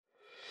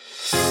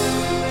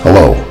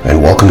Hello,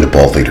 and welcome to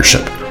Bald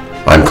Leadership.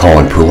 I'm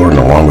Colin Pooler, and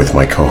along with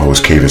my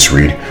co-host Kavis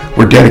Reed,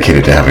 we're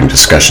dedicated to having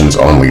discussions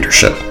on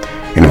leadership.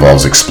 It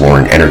involves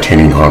exploring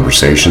entertaining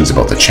conversations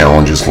about the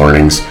challenges,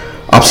 learnings,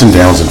 ups and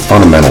downs, and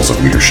fundamentals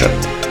of leadership.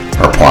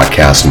 Our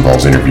podcast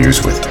involves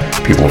interviews with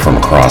people from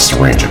across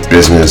the range of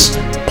business,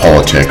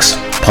 politics,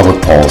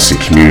 public policy,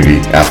 community,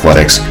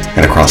 athletics,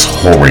 and across a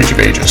whole range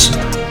of ages.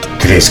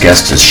 Today's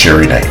guest is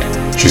Sherry Knight.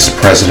 She's the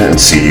president and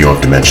CEO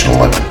of Dimension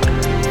 11.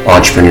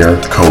 Entrepreneur,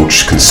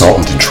 coach,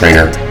 consultant and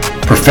trainer,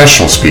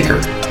 professional speaker,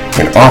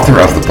 and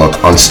author of the book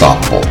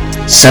Unstoppable,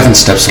 7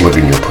 Steps to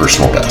Living Your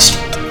Personal Best.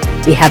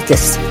 We have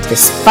this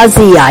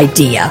fuzzy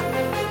idea,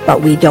 but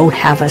we don't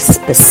have a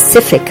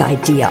specific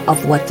idea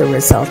of what the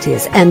result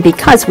is. And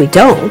because we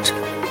don't,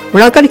 we're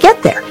not going to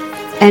get there.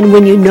 And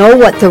when you know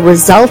what the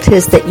result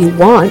is that you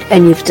want,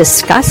 and you've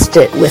discussed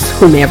it with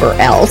whomever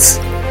else,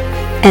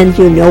 and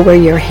you know where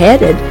you're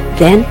headed,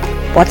 then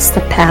what's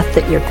the path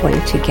that you're going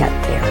to get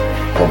there?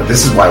 Oh, but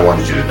this is why I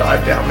wanted you to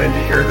dive down into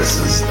here. This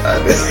is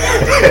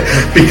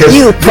because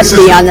you put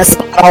me on the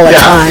spot all the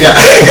time. Yeah.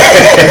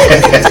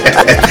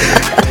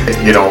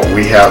 You know,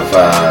 we have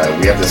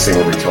this thing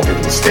where we tell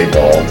people to stay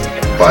bald,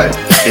 but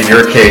in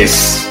your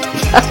case,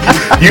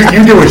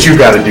 you do what you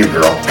got to do,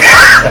 girl.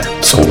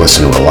 So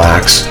listen,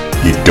 relax.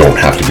 You don't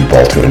have to be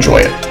bald to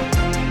enjoy it.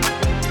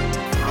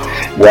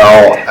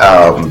 Well,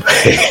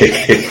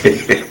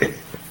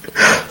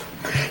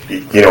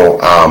 you know,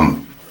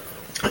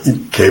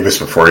 Kavis,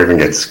 before it even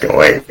gets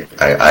going,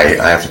 I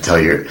have to tell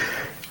you,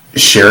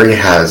 Sherry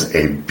has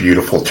a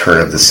beautiful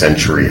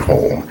turn-of-the-century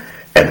home.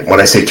 And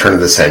when I say turn of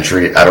the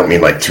century, I don't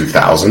mean like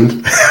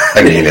 2000.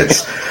 I mean,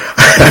 it's,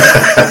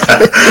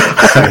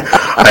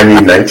 I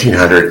mean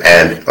 1900,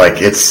 and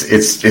like it's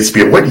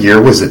what year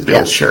was it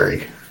built,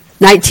 Sherry?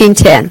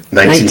 1910.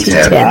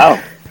 1910. Wow.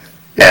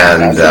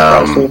 And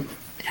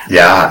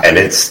yeah, and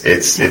it's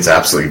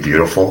absolutely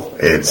beautiful.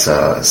 It's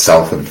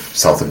south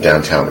of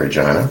downtown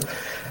Regina,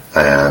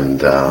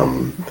 and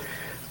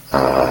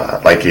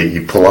like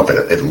you pull up,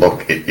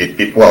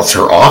 well, it's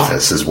her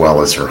office as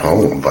well as her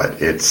home,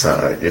 but it's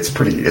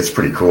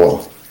pretty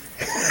cool.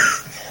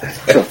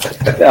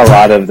 A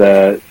lot of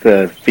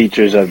the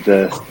features of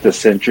the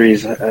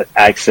centuries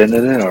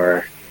accented it,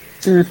 or.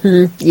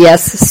 Mm-hmm.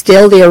 Yes,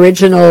 still the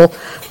original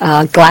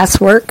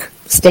glasswork,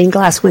 stained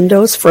glass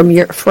windows from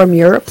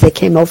Europe. They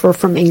came over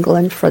from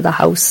England for the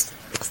house.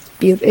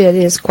 It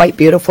is quite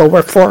beautiful.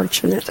 We're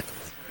fortunate.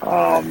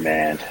 Oh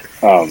man.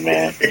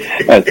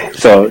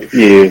 So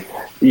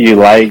you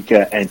like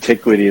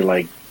antiquity,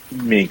 like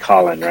me and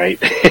Colin, right?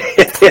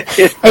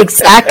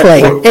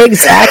 Exactly.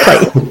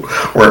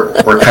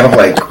 We're kind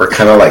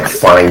of like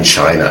fine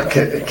china,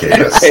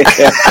 Kavis.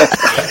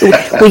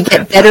 We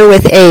get better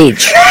with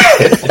age.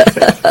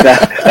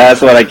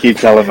 That's what I keep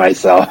telling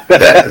myself.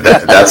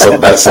 That's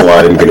a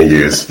line I'm going to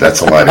use.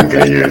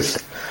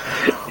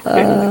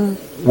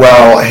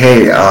 Well,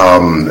 hey,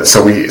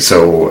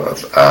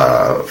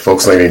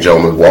 folks, ladies and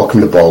gentlemen,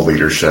 welcome to Bald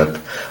Leadership.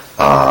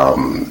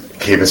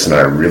 Kavis and I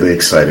are really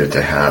excited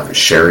to have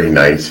Sherry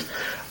Knight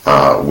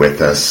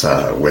with us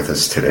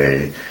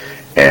today,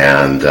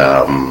 and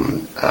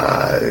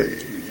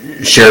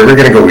Sherry, we're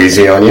going to go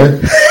easy on you.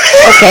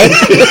 Okay.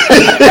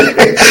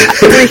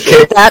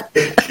 Appreciate that.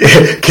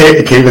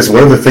 Kavis,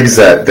 one of the things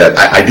that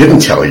I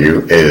didn't tell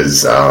you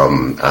is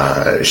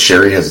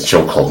Sherry has a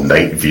show called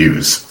Night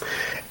Views.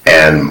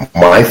 And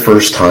my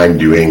first time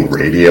doing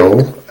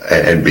radio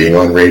and being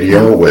on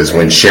radio was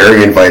when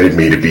Sherry invited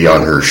me to be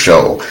on her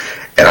show.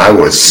 And I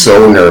was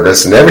so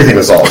nervous, and everything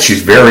was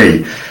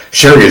Sherry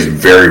is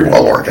very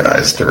well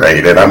organized,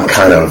 right? And I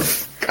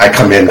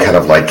come in kind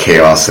of like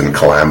chaos and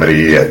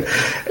calamity,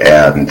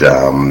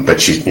 but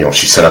she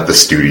set up the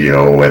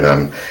studio,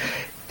 and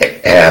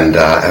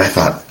I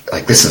thought,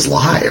 like, this is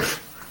live,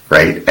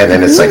 right? And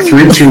then it's like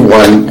 3, 2,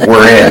 1,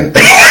 we're in.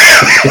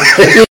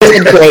 You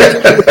did great.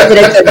 You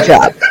did a good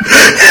job.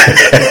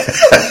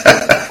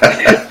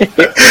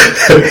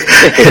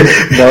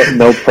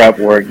 No prep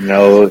work.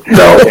 No.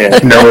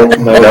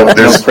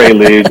 There's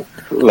prelude.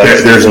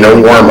 There's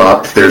no warm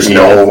up. There's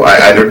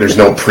there's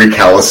no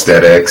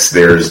pre-calisthenics.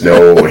 There's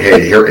no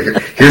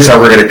here's how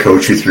we're going to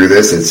coach you through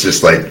this. It's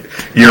just like,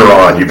 you're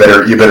on. You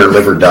better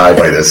live or die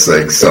by this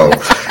thing. So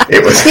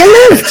it was. You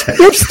lived.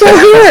 You're still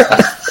here.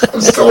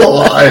 I'm still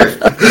alive.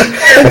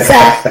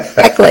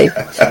 Exactly.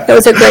 It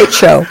was a great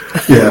show.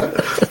 Yeah.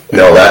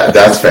 No,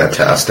 that's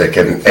fantastic,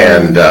 and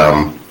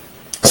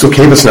so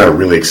Kavis and I are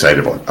really excited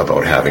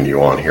about having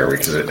you on here,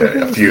 because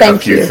a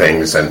few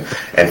things, and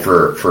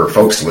for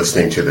folks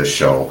listening to this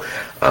show,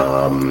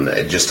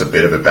 just a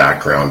bit of a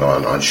background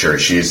on Sherry.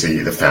 She's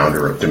the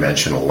founder of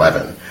Dimension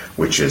 11,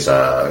 which is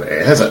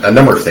it has a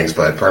number of things,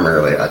 but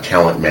primarily a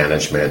talent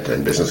management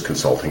and business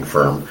consulting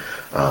firm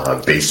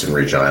based in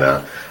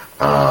Regina.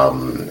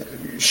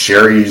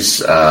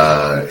 Sherry's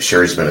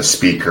been a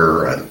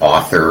speaker, an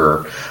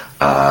author.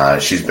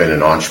 She's been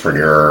an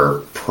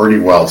entrepreneur pretty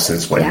well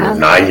since when you were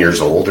 9 years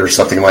old or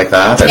something like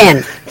that.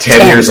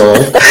 10 years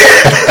old.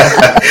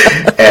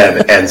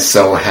 and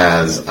so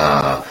has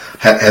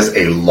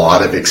a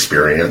lot of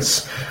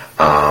experience.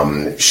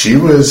 She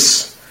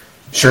was...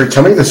 Sure,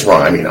 tell me this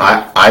wrong. I mean,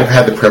 I've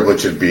had the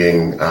privilege of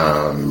being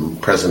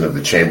president of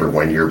the chamber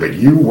 1 year, but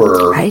you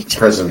were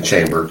president of the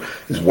chamber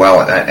as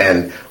well.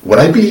 And would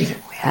I be...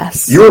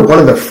 Yes. You were one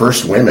of the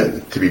first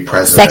women to be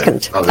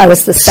president. Second. I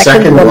was the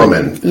second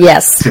woman.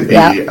 Yes. To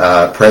be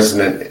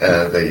president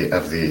of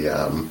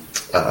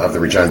the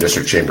Regina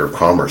District Chamber of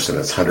Commerce in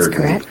its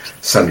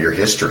 100-some-year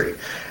history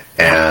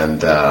and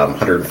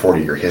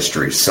 140-year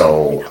history.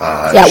 So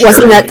it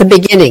wasn't at the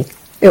beginning.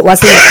 It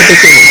wasn't at the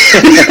beginning.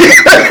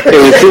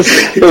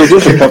 it was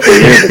just a couple of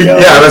years ago.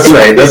 Yeah,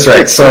 that's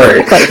right.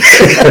 Sorry.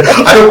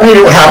 I don't mean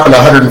it happened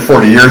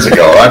 140 years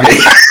ago. I mean,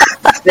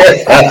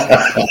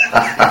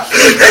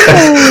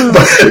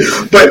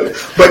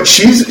 but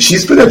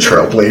she's been a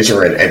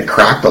trailblazer and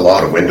cracked a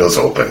lot of windows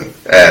open.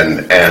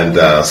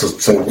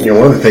 So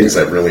one of the things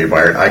that really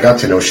admired, I got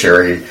to know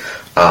Sherry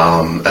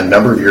a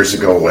number of years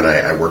ago when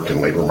I worked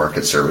in labor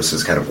market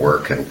services kind of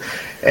work,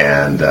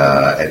 and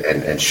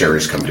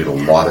Sherry's come to do a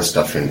lot of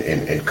stuff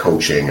in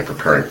coaching and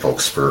preparing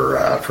folks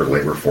for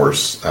labor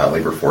forces.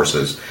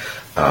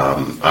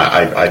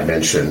 I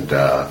mentioned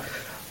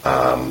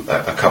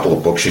a couple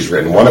of books she's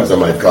written. One of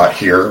them I've got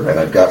here, and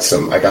I got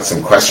some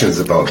questions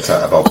about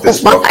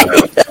this book.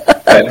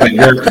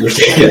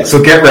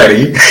 So get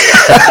ready.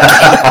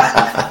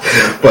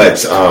 But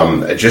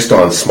just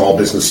on small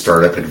business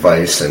startup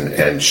advice,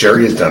 and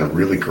Sherry has done a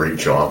really great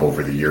job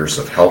over the years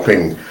of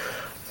helping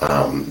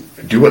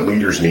do what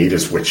leaders need,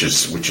 which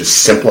is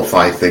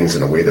simplify things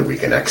in a way that we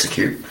can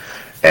execute.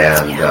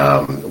 And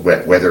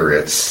whether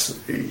it's,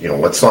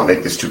 let's not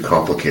make this too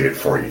complicated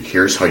for you.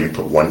 Here's how you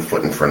put one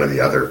foot in front of the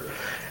other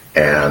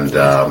and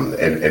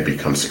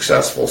become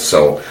successful.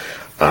 So,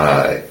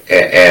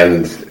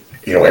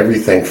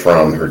 everything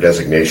from her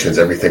designations,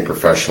 everything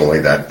professionally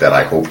that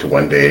I hope to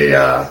one day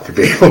to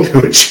be able to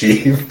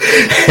achieve,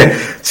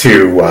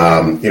 to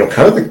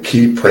kind of the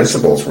key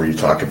principles where you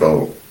talk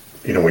about,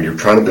 when you're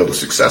trying to build a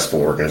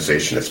successful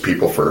organization, it's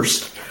people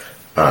first,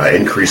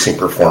 increasing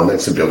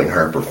performance and building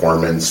higher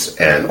performance,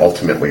 and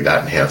ultimately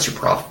that enhance your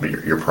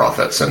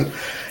profits. And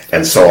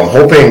so I'm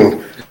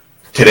hoping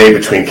today,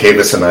 between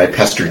Kavis and I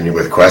pestering you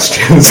with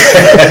questions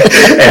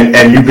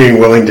and you being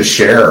willing to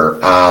share,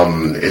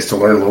 is to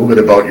learn a little bit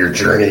about your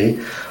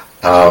journey.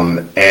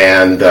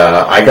 And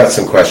I got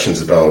some questions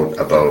about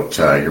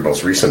your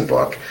most recent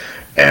book,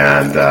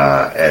 and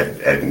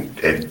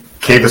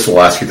Kavis will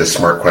ask you the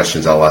smart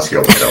questions. I'll ask you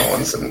all the dumb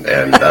ones, and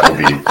that'll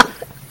be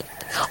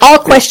all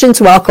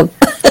questions welcome.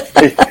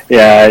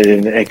 Yeah,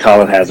 and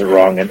Colin has it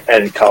wrong,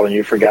 and Colin,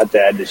 you forgot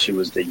to add that she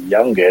was the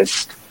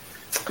youngest.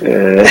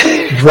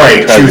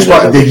 Right, she was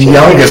the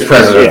youngest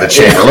president of the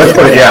chamber. Let's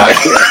put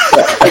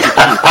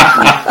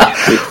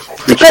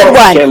it,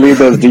 can't leave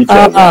those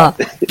details out.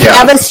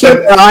 Kavis,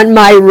 you're on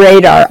my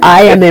radar.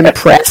 I am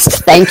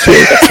impressed. Thank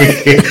you.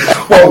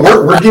 Well,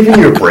 we're giving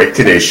you a break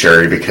today,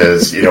 Sherry,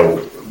 because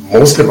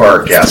most of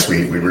our guests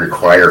we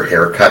require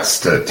haircuts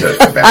to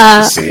match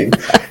the scene,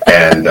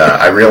 and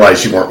I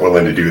realized you weren't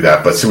willing to do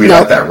that, but so we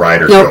let that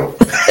rider go.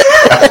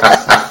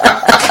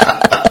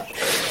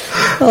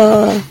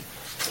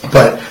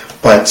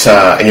 But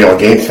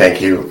again, thank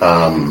you.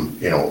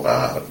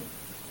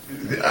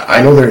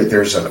 I know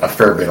there's a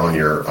fair bit on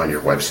your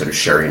website of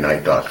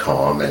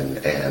sherryknight.com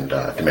and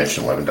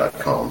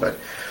dimension11.com, but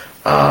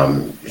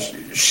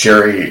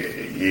Sherry,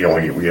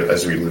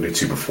 as we alluded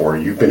to before,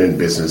 you've been in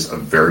business a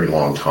very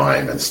long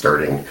time and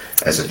starting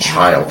as a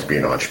child to be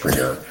an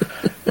entrepreneur.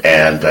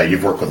 And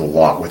you've worked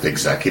with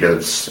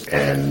executives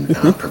and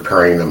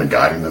preparing them and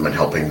guiding them and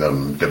helping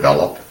them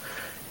develop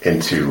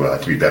into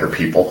to be better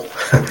people.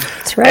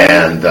 That's right.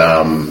 And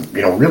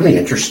really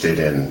interested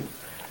in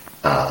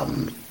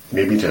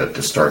maybe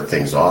to start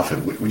things off.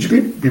 Would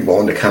you be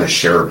willing to kind of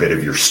share a bit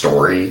of your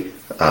story?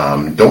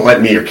 Don't let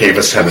me or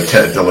Kavis kind of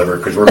deliver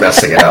because we're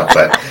messing it up.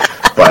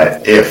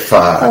 But if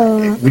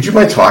would you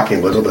mind talking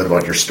a little bit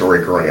about your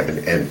story growing up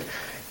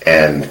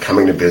and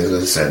coming to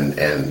business and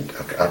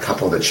a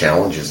couple of the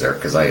challenges there?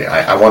 Because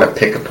I want to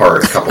pick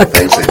apart a couple of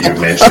things that you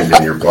mentioned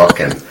in your book,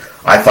 and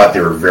I thought they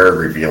were very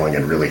revealing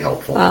and really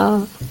helpful.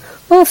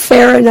 Well,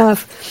 fair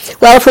enough.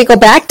 Well, if we go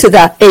back to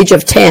the age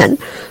of 10,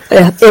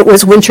 it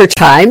was winter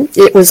time.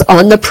 It was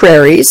on the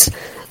prairies.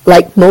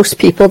 Like most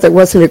people, there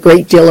wasn't a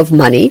great deal of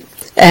money.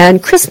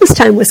 And Christmas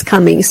time was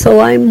coming,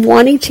 so I'm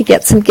wanting to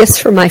get some gifts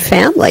for my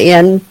family,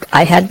 and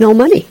I had no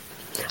money.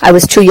 I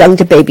was too young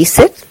to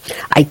babysit.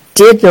 I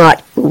did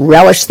not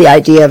relish the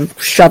idea of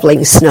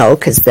shoveling snow,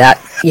 because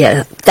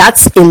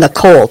that's in the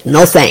cold.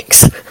 No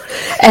thanks.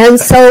 And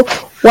so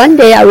one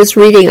day I was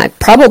reading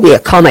probably a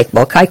comic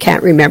book, I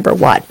can't remember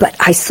what, but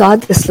I saw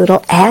this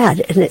little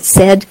ad, and it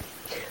said,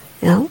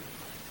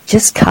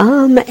 just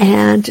come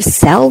and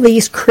sell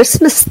these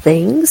Christmas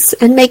things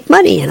and make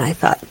money. And I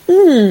thought,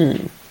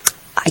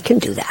 I can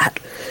do that.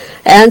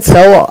 And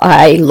so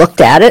I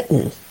looked at it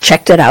and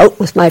checked it out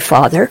with my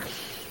father.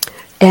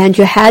 And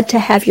you had to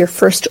have your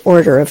first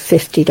order of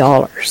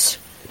 $50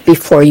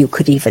 before you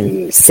could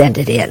even send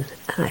it in.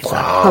 And I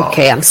thought,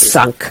 okay, I'm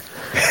sunk.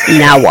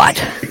 Now what?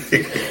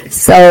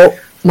 So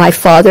my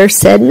father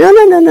said,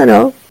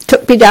 no.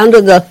 took me down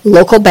to the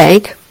local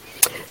bank,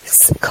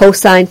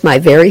 co-signed my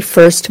very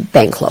first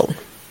bank loan.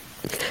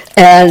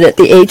 And at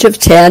the age of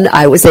 10,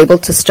 I was able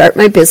to start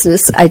my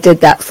business. I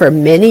did that for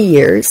many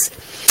years.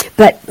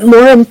 But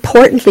more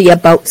importantly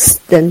about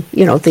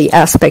the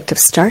aspect of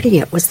starting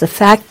it was the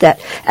fact that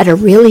at a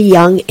really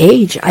young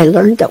age, I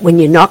learned that when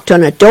you knocked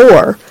on a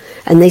door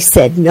and they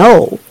said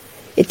no,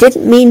 it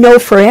didn't mean no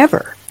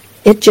forever.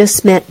 It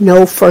just meant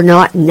no for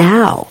not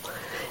now.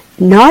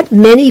 Not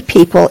many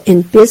people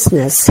in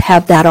business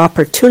have that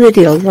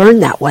opportunity to learn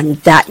that one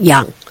that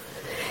young.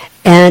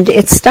 And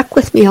it stuck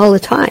with me all the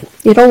time.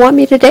 You don't want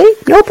me today?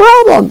 No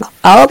problem.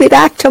 I'll be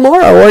back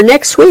tomorrow or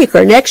next week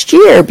or next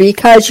year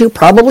because you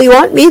probably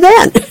want me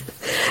then.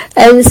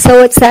 And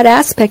so it's that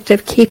aspect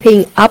of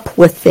keeping up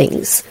with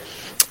things.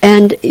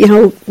 And,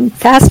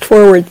 fast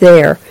forward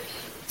there,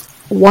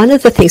 one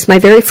of the things, my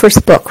very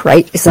first book,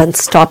 right, is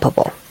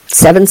Unstoppable,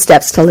 7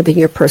 Steps to Living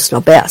Your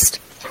Personal Best.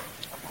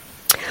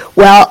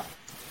 Well,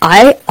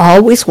 I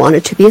always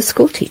wanted to be a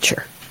school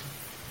teacher.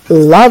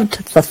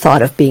 Loved the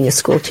thought of being a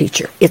school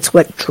teacher. It's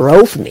what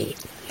drove me.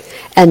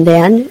 And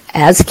then,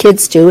 as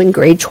kids do in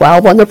grade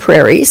 12 on the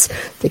prairies,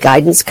 the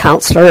guidance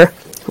counselor,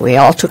 we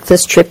all took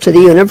this trip to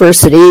the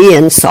university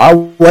and saw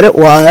what it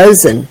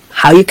was and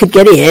how you could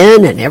get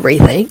in and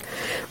everything.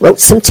 Wrote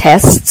some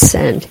tests,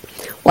 and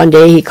one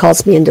day he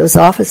calls me into his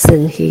office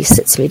and he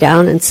sits me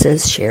down and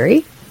says,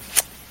 Sherry,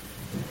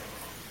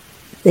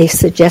 they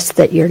suggest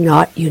that you're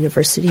not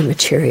university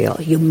material.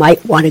 You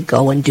might want to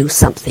go and do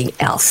something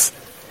else.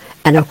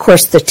 And of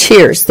course the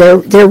tears,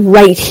 they're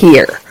right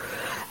here.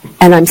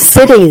 And I'm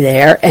sitting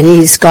there and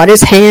he's got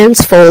his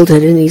hands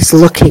folded and he's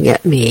looking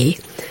at me.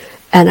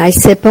 And I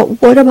said,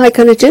 but what am I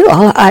going to do?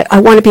 I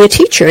want to be a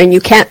teacher, and you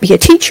can't be a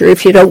teacher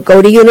if you don't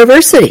go to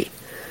university.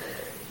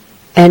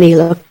 And he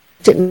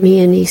looked at me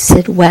and he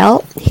said,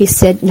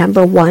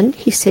 number one,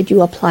 he said,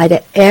 you apply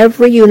to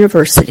every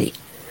university.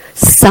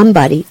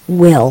 Somebody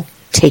will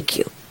take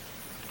you.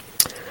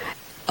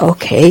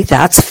 Okay,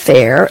 that's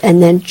fair.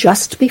 And then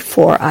just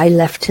before I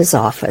left his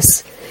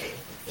office,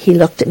 he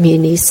looked at me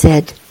and he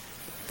said,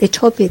 they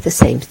told me the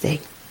same thing.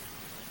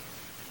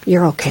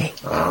 You're okay.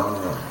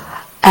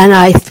 And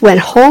I went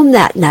home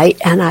that night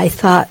and I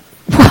thought,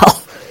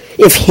 well,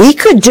 if he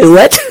could do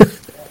it,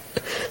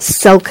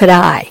 so could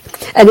I.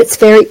 And it's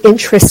very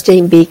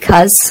interesting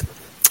because,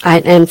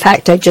 in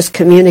fact, I just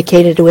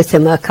communicated with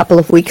him a couple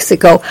of weeks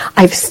ago.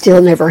 I've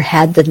still never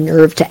had the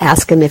nerve to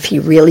ask him if he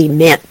really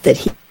meant that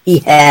he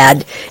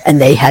had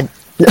and they had.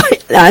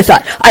 I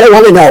thought, I don't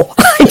want to know.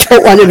 I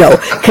don't want to know.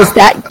 Because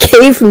that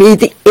gave me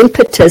the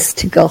impetus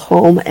to go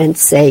home and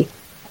say,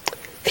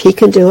 if he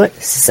can do it,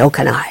 so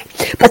can I.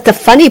 But the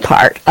funny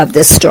part of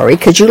this story,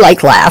 because you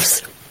like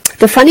laughs,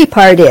 the funny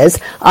part is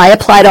I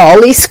applied to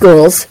all these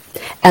schools,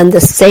 and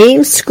the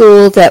same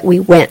school that we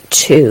went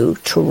to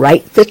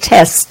write the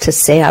test to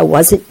say I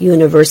wasn't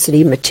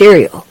university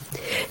material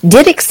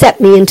did accept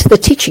me into the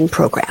teaching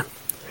program.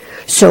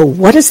 So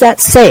what does that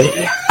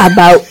say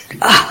about,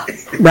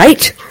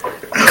 right?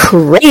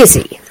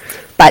 Crazy.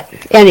 But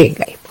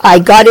anyway, I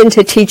got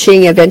into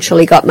teaching,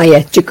 eventually got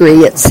my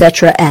degree,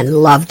 etc., and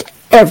loved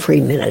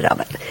every minute of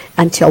it,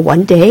 until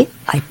one day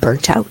I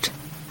burnt out.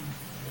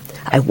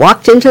 I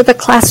walked into the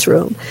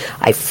classroom,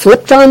 I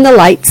flipped on the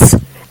lights,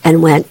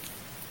 and went,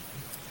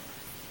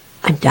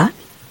 I'm done.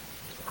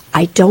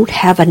 I don't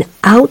have an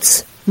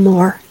ounce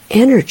more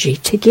energy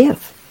to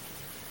give.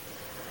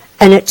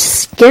 And it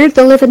scared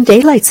the living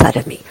daylights out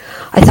of me.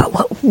 I thought,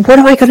 what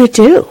am I going to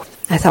do?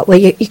 I thought, well,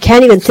 you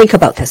can't even think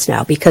about this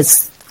now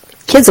because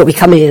kids will be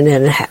coming in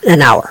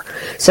an hour.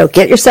 So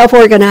get yourself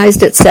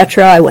organized,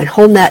 etc. I went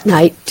home that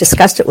night,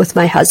 discussed it with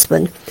my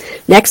husband.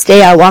 Next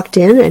day I walked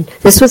in, and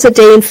this was a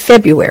day in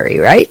February,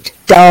 right?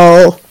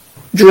 Dull,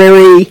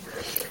 dreary.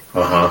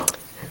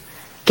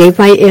 Gave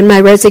in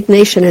my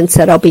resignation and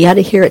said, I'll be out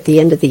of here at the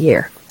end of the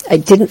year. I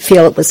didn't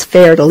feel it was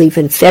fair to leave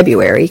in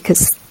February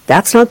because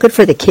that's not good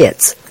for the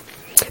kids.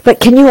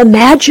 But can you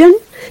imagine?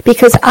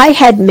 Because I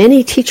had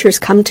many teachers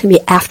come to me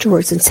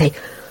afterwards and say,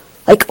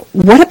 like,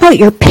 what about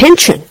your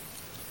pension?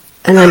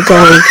 And I'm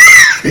going,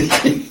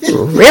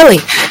 really?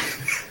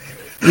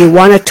 You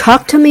want to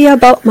talk to me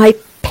about my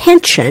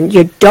pension?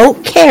 You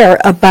don't care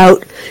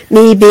about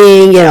me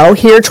being,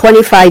 here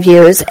 25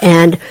 years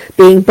and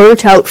being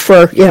burnt out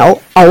for,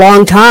 a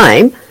long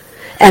time.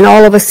 And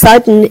all of a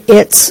sudden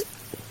it's,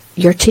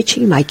 you're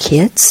teaching my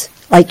kids?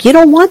 Like, you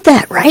don't want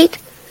that, right?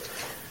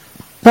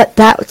 But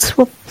that's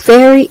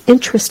very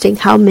interesting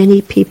how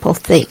many people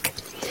think.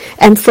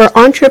 And for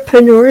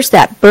entrepreneurs,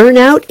 that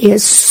burnout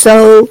is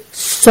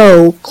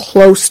so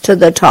close to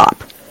the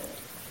top.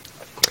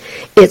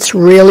 It's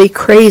really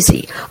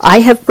crazy. I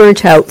have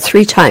burnt out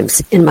 3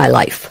 times in my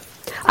life.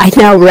 I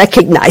now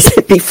recognize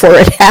it before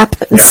it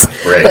happens.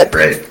 Yeah,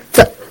 right.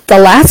 The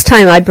last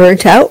time I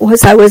burnt out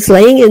was I was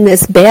laying in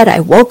this bed. I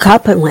woke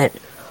up and went,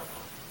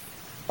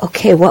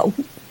 okay,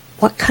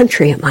 what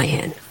country am I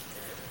in?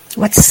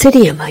 What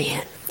city am I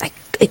in?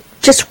 It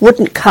just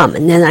wouldn't come.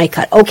 And then I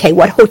thought, okay,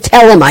 what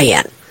hotel am I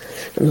in?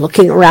 I'm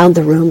looking around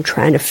the room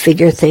trying to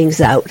figure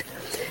things out.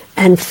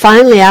 And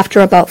finally, after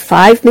about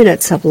 5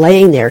 minutes of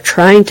laying there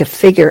trying to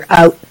figure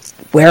out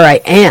where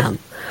I am,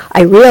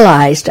 I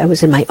realized I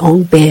was in my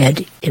own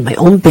bed, in my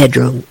own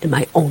bedroom, in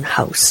my own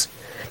house.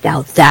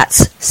 Now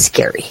that's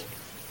scary.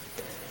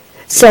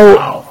 So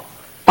Wow.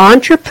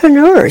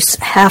 entrepreneurs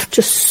have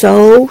to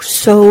so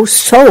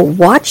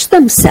watch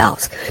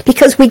themselves,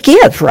 because we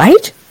give,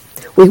 right?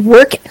 We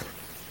work.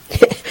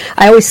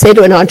 I always say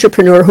to an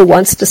entrepreneur who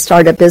wants to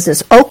start a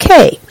business,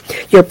 okay,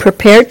 you're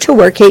prepared to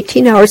work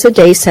 18 hours a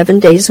day, 7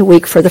 days a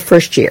week for the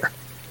first year.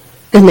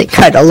 And they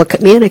kind of look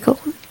at me and I go,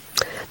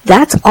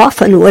 that's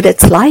often what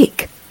it's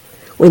like.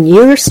 When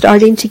you're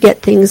starting to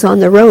get things on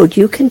the road,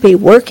 you can be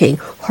working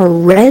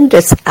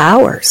horrendous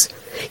hours.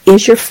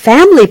 Is your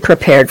family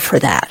prepared for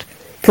that?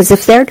 Because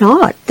if they're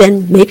not,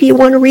 then maybe you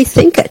want to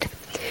rethink it.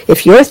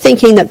 If you're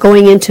thinking that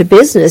going into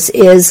business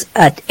is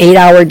an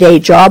 8-hour day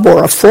job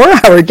or a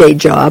 4-hour day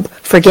job,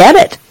 forget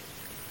it.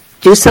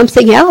 Do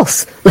something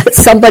else. Let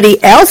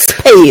somebody else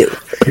pay you.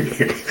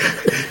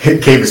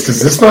 Kavis, does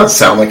this not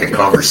sound like a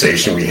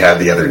conversation we had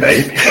the other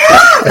night?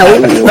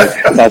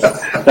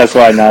 That's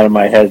why now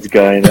my head's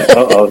going,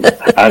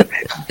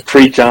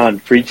 preach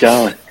on.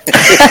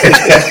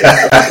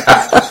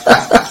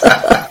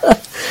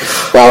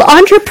 Well,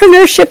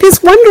 entrepreneurship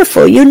is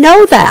wonderful. You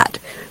know that.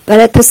 But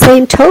at the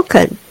same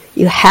token,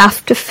 you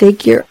have to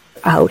figure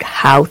out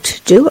how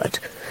to do it.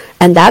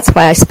 And that's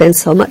why I spend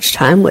so much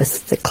time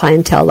with the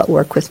clientele that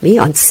work with me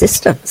on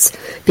systems.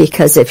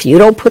 Because if you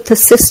don't put the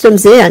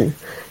systems in,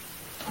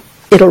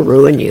 it'll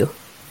ruin you.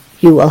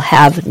 You will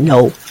have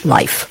no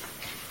life.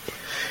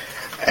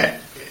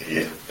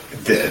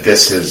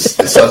 This is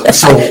so.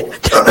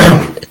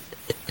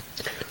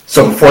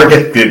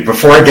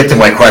 Before I get to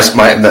my question,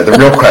 the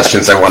real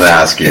questions I want to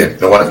ask you,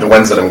 the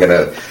ones that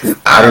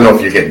I don't know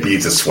if you get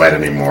beads of sweat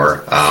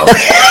anymore.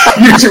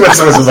 Usually when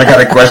someone says I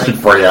got a question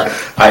for you,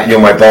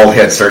 my bald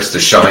head starts to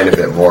shine a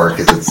bit more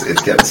because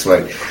it's getting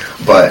sweaty.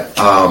 But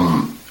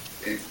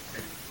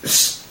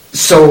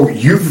so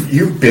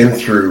you've been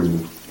through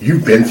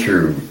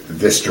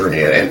this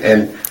journey,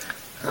 and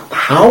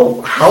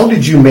how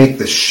did you make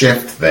the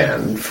shift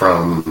then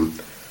from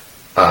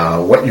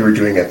what you were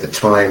doing at the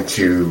time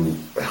to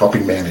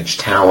helping manage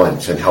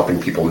talent and helping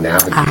people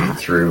navigate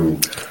through,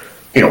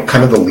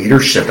 kind of the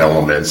leadership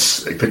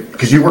elements?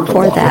 Because you worked a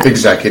lot with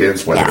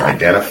executives, whether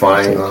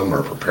identifying them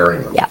or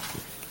preparing them. Yeah.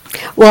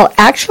 Well,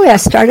 actually, I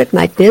started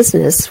my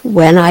business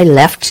when I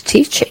left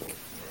teaching,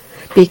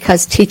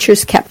 because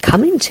teachers kept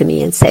coming to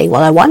me and saying,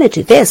 well, I want to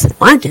do this, and I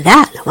want to do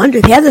that, and I want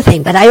to do the other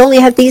thing, but I only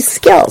have these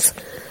skills.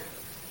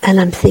 And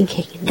I'm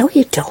thinking, no,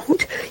 you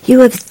don't. You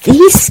have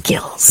these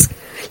skills.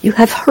 You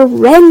have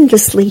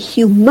horrendously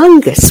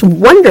humongous,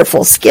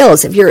 wonderful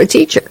skills if you're a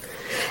teacher.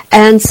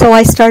 And so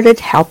I started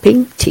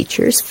helping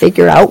teachers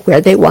figure out where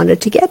they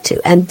wanted to get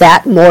to. And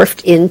that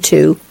morphed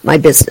into my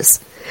business.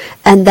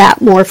 And that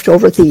morphed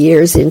over the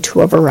years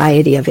into a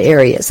variety of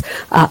areas.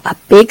 A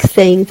big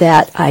thing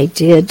that I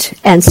did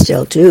and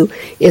still do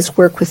is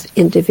work with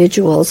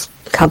individuals,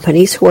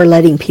 companies who are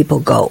letting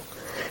people go.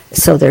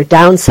 So they're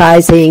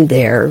downsizing,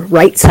 they're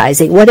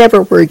right-sizing,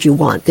 whatever word you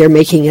want. They're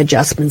making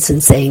adjustments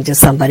and saying to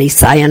somebody,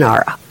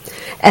 sayonara.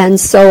 And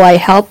so I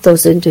help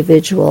those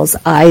individuals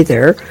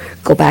either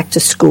go back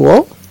to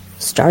school,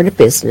 start a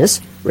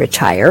business,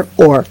 retire,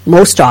 or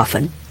most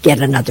often get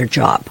another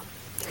job.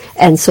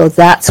 And so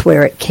that's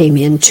where it came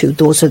into.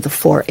 Those are the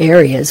 4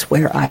 areas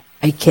where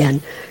I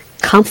can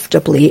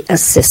comfortably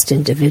assist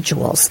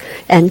individuals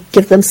and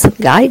give them some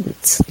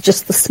guidance.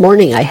 Just this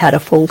morning I had a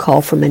phone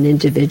call from an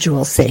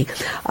individual saying,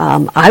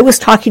 I was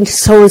talking to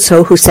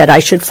so-and-so who said I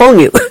should phone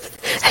you.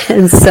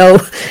 And so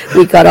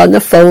we got on the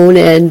phone,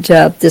 and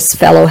this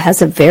fellow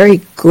has a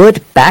very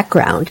good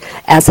background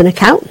as an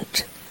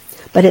accountant,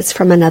 but it's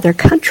from another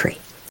country.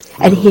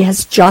 And he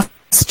has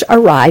just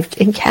arrived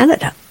in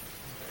Canada.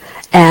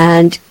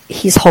 And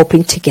he's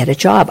hoping to get a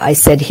job. I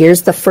said,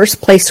 here's the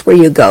first place where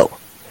you go.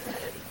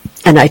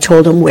 And I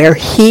told him where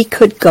he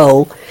could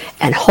go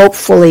and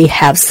hopefully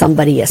have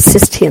somebody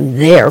assist him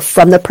there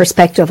from the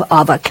perspective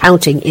of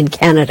accounting in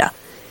Canada.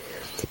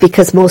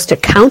 Because most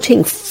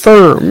accounting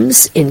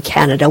firms in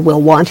Canada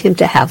will want him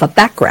to have a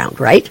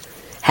background, right?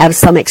 Have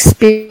some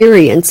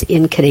experience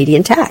in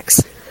Canadian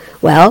tax.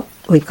 Well,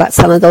 we've got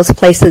some of those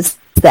places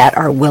that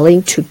are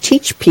willing to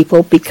teach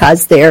people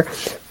because they're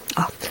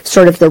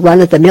sort of the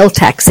run-of-the-mill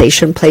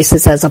taxation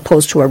places as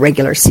opposed to a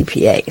regular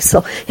CPA.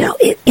 So,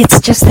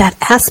 it's just that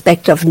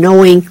aspect of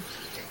knowing,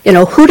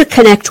 who to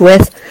connect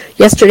with.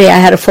 Yesterday I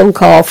had a phone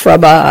call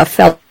from a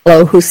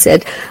fellow who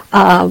said,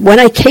 when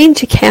I came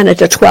to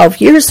Canada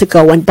 12 years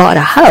ago and bought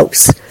a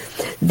house,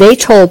 they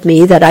told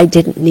me that I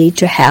didn't need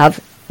to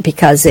have,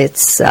 because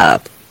it's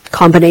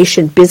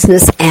combination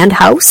business and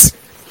house,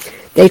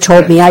 they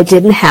told me I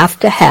didn't have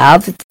to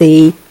have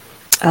the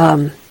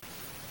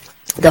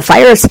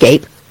fire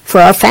escape for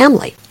our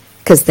family,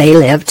 because they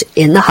lived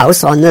in the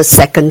house on the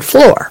 2nd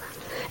floor.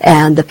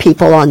 And the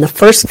people on the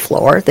 1st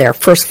floor, their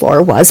 1st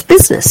floor was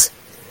business.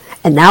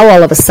 And now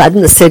all of a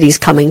sudden the city's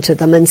coming to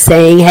them and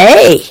saying,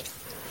 hey,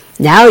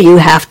 now you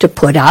have to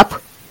put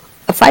up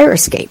a fire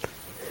escape.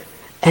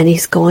 And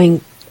he's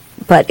going,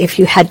 but if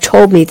you had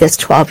told me this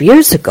 12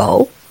 years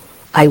ago,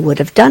 I would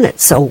have done it.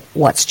 So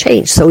what's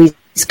changed? So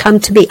he's come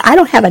to me. I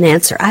don't have an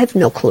answer. I have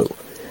no clue.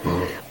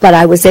 But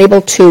I was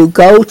able to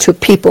go to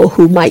people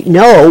who might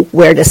know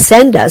where to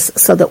send us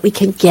so that we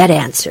can get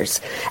answers.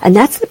 And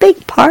that's the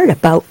big part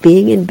about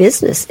being in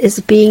business, is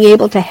being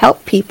able to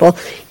help people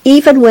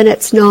even when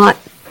it's not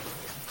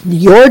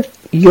your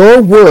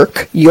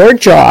work, your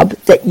job,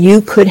 that you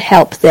could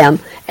help them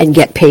and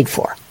get paid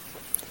for.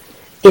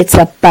 It's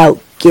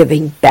about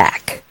giving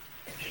back.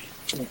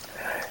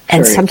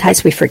 And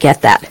sometimes we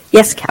forget that.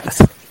 Yes,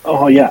 Kavis.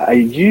 Oh, yeah.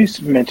 You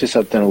mentioned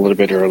something a little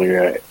bit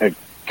earlier I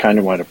kind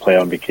of want to play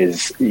on,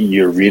 because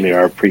you really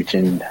are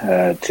preaching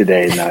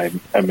today, and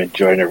I'm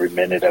enjoying every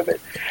minute of it.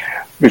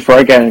 Before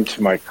I got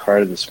into my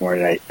car this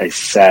morning, I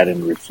sat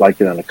and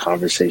reflected on a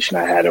conversation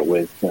I had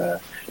with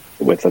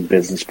a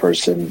business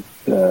person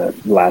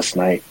last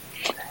night.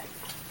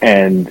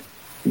 And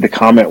the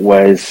comment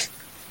was,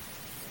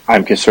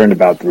 I'm concerned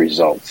about the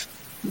results.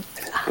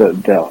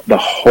 The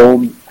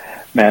whole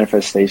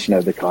manifestation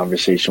of the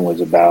conversation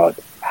was about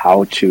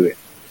how to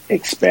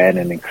expand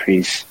and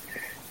increase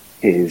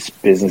his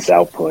business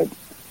output.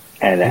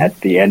 And at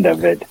the end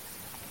of it,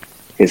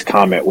 his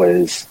comment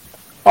was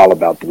all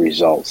about the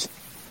results.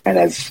 And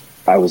as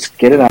I was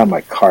getting out of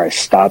my car, I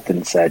stopped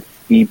and said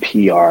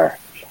EPR,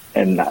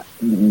 and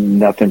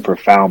nothing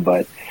profound,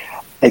 but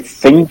I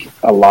think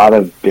a lot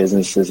of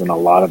businesses and a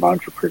lot of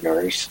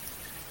entrepreneurs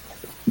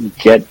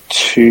get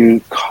too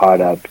caught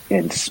up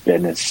in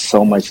spending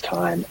so much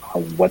time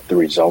on what the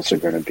results are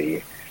going to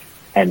be,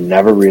 and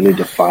never really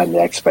define the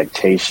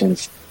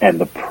expectations and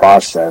the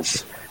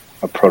process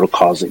of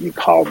protocols that you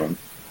call them,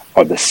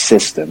 or the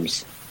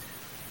systems,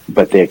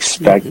 but they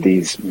expect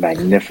these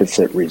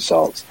magnificent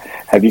results.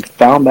 Have you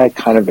found that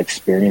kind of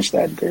experience,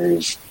 that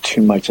there's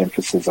too much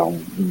emphasis on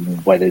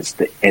what is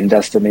the end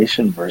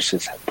destination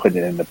versus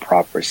putting in the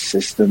proper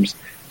systems,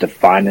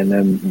 defining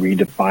them,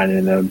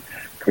 redefining them,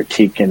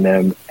 critiquing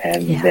them,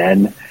 and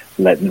then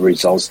letting the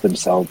results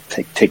themselves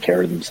take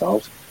care of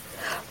themselves?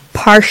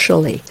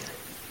 Partially.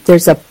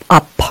 There's a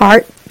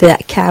part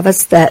that,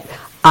 Kavis, that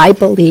I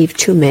believe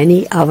too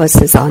many of us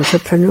as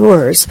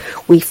entrepreneurs,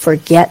 we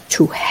forget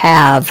to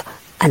have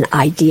an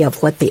idea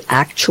of what the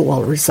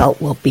actual result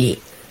will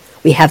be.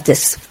 We have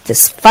this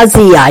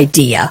fuzzy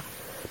idea,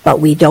 but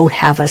we don't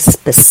have a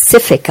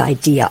specific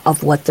idea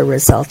of what the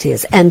result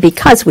is. And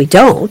because we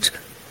don't,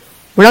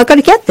 we're not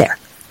going to get there.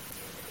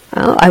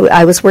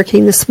 I was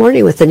working this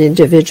morning with an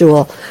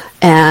individual,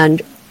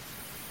 and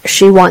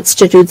she wants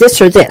to do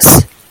this or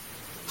this.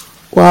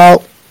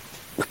 Well,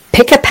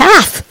 pick a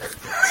path.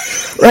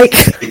 Like,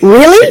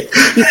 really?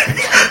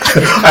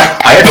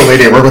 I had a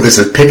lady I work with that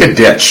said, pick a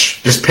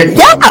ditch. Just pick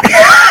one.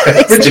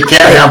 But you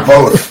can't have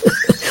both.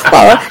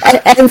 Well,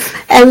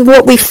 and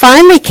what we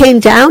finally came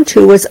down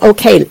to was,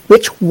 okay,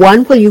 which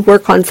one will you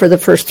work on for the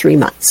first 3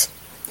 months?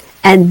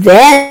 And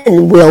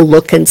then we'll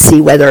look and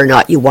see whether or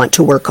not you want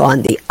to work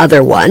on the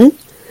other one,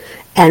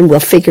 and we'll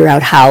figure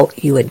out how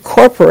you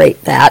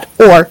incorporate that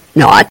or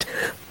not.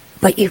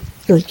 But you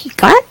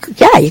got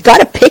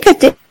to pick a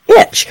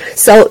ditch.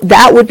 So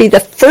that would be the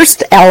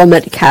first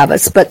element,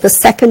 Kavis. But the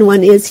second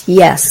one is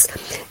yes.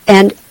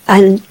 And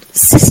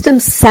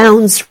systems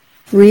sounds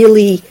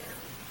really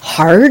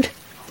hard,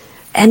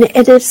 and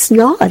it's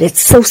not. It's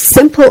so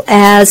simple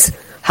as,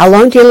 how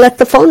long do you let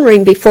the phone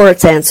ring before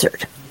it's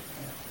answered?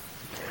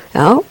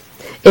 Now,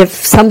 if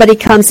somebody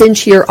comes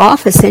into your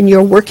office and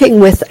you're working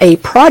with a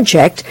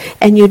project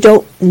and you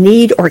don't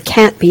need or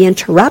can't be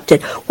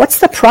interrupted, what's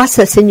the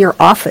process in your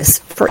office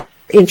for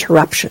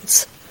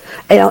interruptions?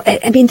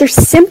 I mean, there's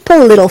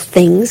simple little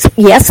things.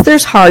 Yes,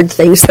 there's hard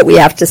things that we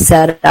have to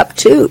set up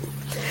too.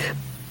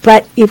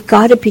 But you've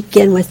got to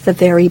begin with the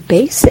very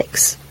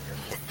basics.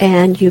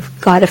 And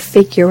you've got to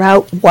figure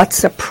out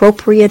what's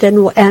appropriate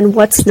and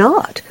what's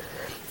not.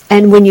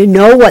 And when you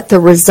know what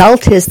the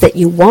result is that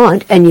you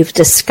want, and you've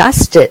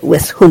discussed it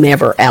with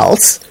whomever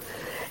else,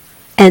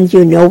 and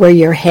you know where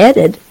you're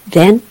headed,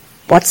 then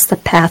what's the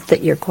path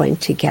that you're going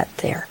to get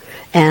there?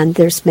 And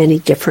there's many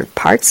different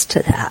parts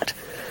to that.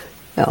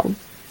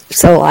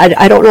 So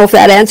I don't know if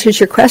that answers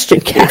your question,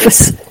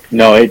 Kavis.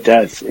 No, it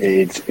does.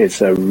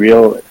 It's a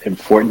real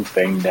important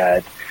thing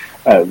that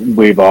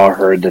we've all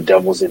heard, the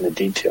devil's in the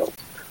details.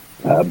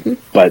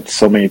 But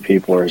so many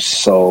people are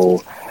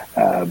so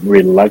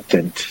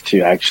reluctant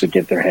to actually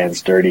get their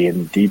hands dirty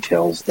in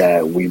details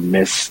that we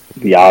miss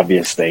the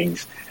obvious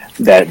things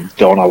that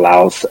don't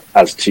allow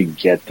us to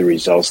get the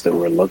results that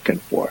we're looking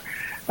for.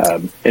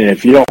 And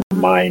if you don't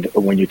mind,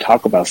 when you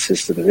talk about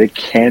systems, it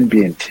can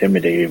be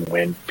intimidating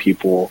when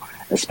people,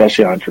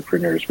 especially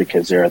entrepreneurs,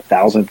 because there are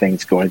 1,000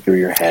 things going through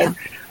your head,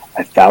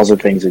 1,000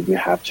 things that you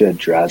have to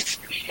address.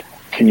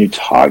 Can you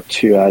talk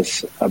to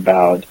us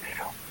about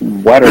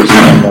what are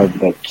some of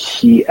the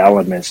key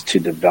elements to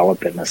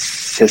developing a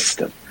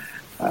system,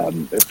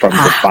 from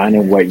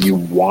defining what you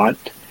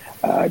want,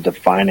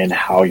 defining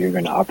how you're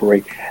going to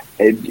operate?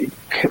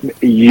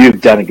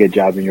 You've done a good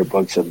job in your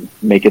books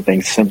of making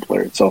things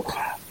simpler. So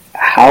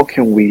how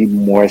can we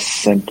more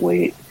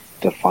simply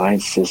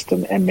defined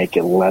system and make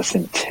it less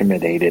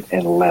intimidated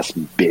and less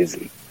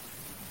busy?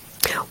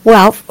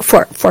 Well,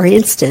 for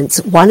instance,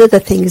 one of the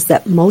things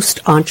that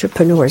most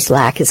entrepreneurs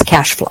lack is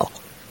cash flow.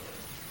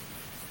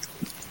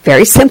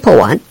 Very simple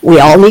one. We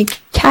all need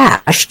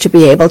cash to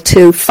be able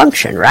to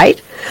function,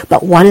 right?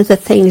 But one of the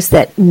things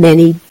that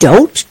many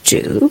don't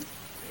do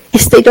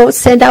is they don't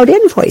send out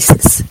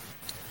invoices.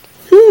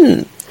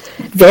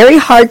 Very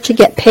hard to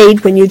get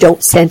paid when you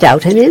don't send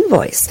out an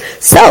invoice.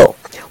 So,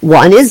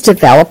 one is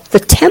develop the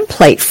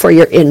template for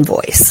your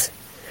invoice.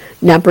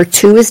 Number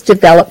 2 is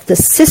develop the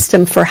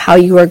system for how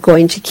you are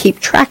going to keep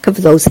track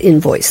of those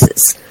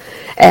invoices.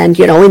 And,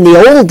 in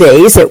the old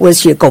days, it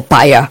was you go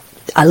buy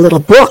a little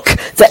book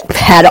that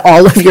had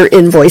all of your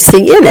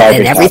invoicing in it,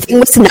 and everything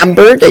was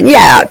numbered,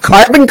 and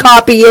carbon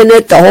copy in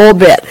it, the whole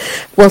bit.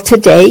 Well,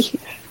 today,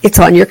 it's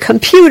on your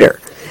computer,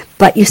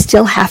 but you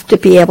still have to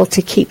be able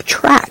to keep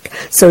track.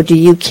 So do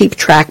you keep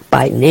track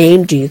by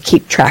name? Do you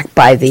keep track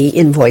by the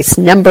invoice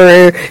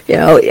number?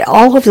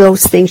 All of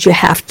those things you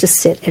have to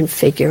sit and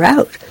figure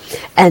out.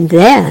 And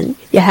then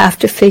you have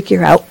to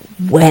figure out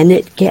when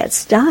it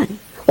gets done.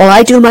 Well,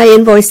 I do my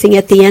invoicing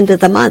at the end of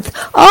the month.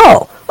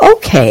 Oh,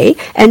 okay.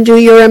 And do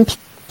your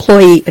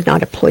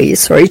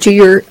do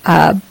your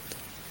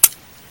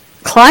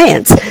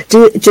clients,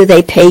 do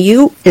they pay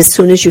you as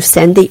soon as you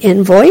send the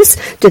invoice?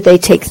 Do they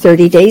take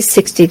 30 days,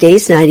 60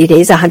 days, 90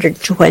 days,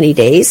 120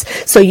 days?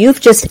 So you've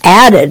just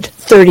added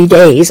 30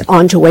 days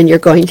onto when you're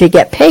going to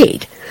get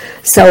paid.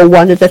 So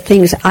one of the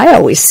things I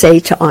always say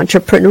to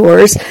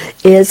entrepreneurs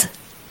is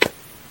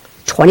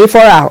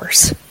 24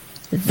 hours.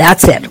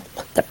 That's it.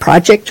 The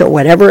project or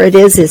whatever it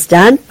is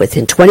done.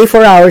 Within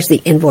 24 hours,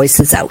 the invoice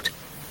is out.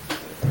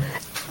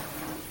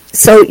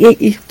 So,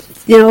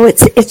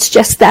 it's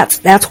just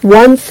that's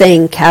one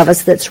thing,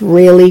 Kavis, that's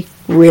really,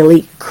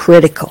 really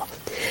critical.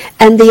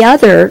 And the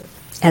other,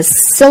 as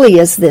silly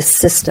as this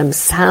system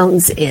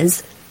sounds,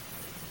 is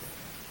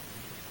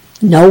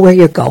know where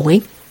you're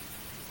going.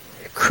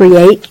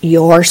 Create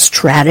your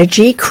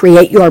strategy.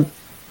 Create your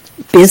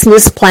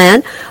business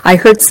plan. I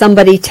heard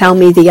somebody tell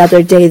me the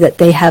other day that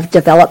they have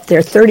developed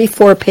their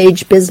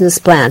 34-page business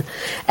plan.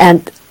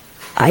 And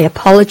I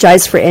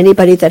apologize for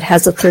anybody that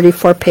has a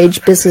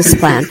 34-page business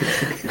plan.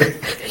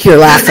 You're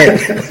laughing.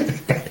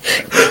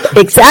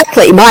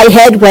 Exactly. My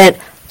head went,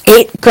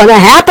 ain't gonna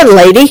happen,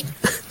 lady.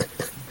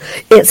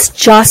 It's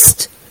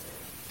just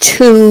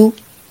too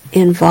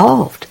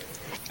involved.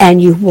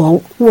 And you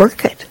won't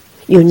work it.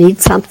 You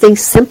need something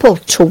simple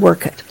to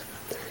work it.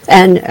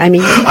 And I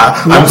mean,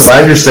 I'm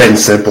glad you're saying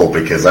simple,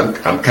 because I'm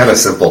kind of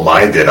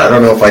simple-minded. I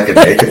don't know if I could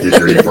make it through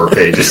 34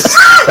 pages.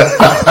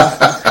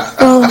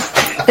 Well,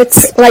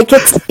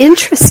 it's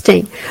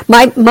interesting.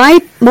 My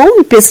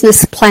own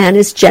business plan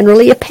is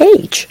generally a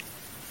page.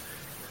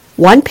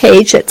 One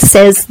page that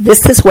says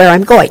this is where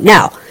I'm going.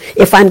 Now,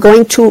 if I'm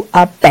going to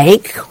a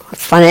bank, a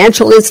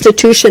financial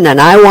institution, and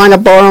I want to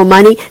borrow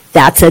money,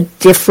 that's a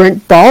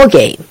different ball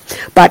game.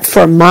 But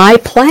for my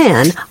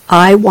plan,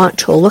 I want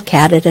to look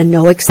at it and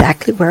know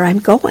exactly where I'm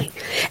going.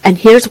 And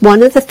here's two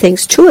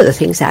of the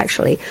things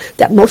actually,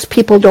 that most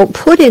people don't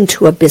put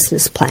into a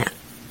business plan.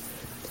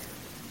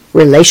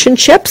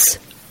 Relationships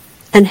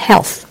and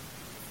health.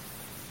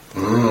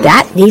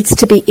 That needs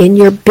to be in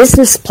your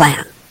business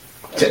plan.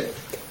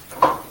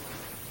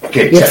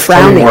 Okay,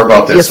 tell me more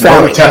about this.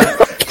 Tell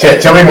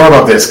me more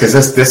about this,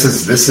 because this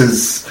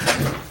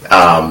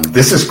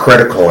is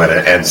critical,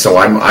 and so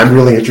I'm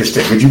really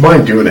interested. Would you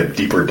mind doing a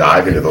deeper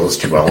dive into those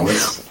two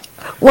elements?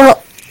 Well,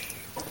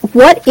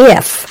 what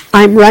if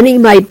I'm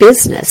running my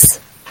business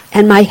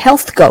and my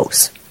health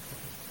goes?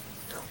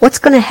 What's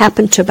going to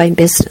happen to my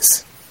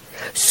business?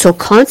 So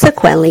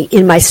consequently,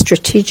 in my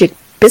strategic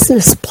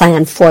business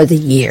plan for the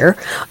year,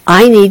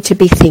 I need to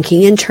be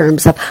thinking in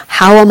terms of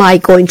how am I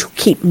going to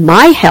keep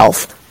my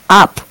health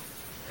up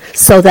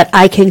so that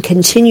I can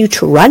continue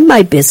to run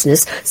my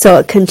business, so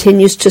it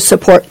continues to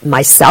support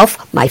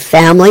myself, my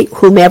family,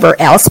 whomever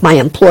else, my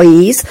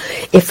employees.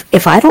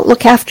 If I don't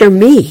look after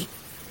me,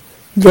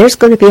 there's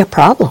going to be a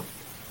problem.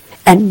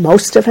 And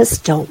most of us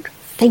don't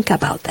think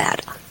about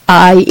that,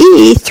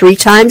 i.e. 3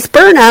 times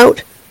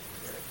burnout.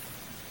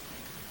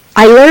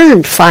 I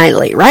learned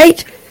finally,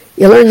 right?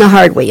 You learn the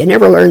hard way. You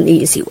never learn the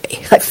easy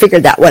way. I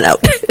figured that one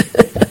out.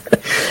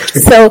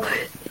 So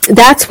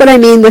that's what I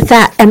mean with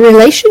that. And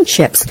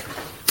relationships.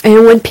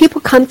 And when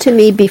people come to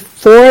me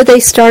before they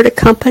start a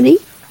company,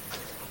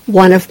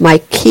 one of my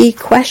key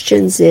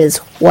questions is,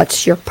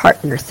 what's your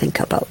partner think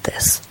about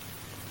this?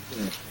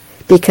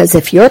 Because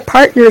if your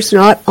partner's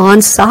not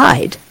on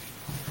side,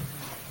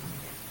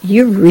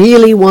 you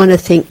really want to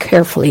think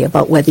carefully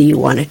about whether you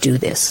want to do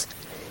this,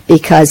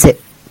 because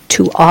it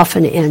too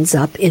often ends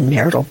up in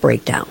marital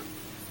breakdown.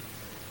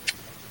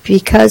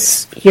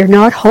 Because you're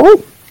not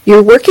home.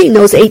 You're working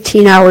those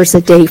 18 hours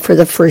a day for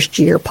the first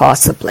year,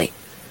 possibly.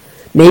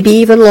 Maybe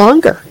even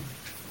longer.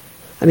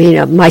 I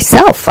mean,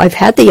 myself, I've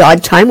had the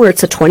odd time where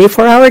it's a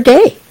 24-hour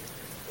day.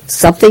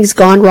 something's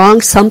gone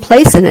wrong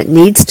someplace and it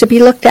needs to be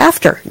looked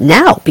after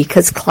now,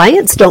 because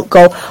clients don't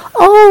go,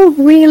 oh,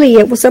 really,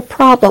 it was a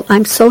problem.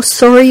 I'm so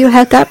sorry you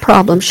had that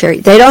problem, Sherry.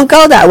 They don't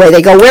go that way.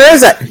 They go, where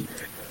is it?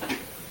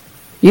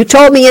 You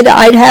told me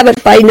I'd have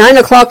it by 9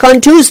 o'clock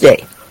on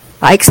Tuesday.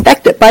 I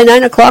expect it by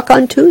 9 o'clock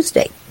on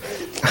Tuesday.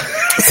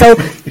 So,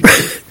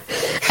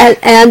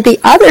 and the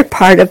other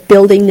part of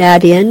building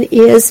that in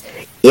is,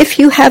 if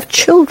you have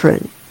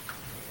children,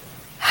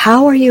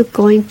 how are you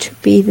going to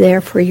be there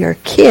for your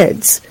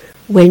kids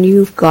when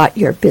you've got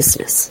your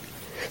business?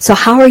 So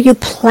how are you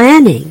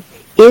planning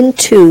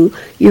into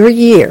your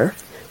year?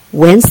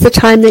 When's the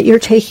time that you're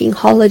taking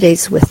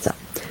holidays with them?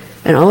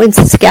 You know, in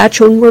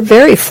Saskatchewan, we're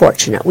very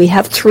fortunate. We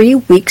have 3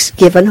 weeks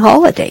given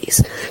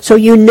holidays. So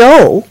you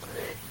know,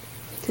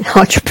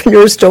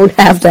 entrepreneurs don't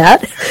have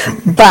that,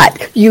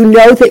 but you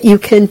know that you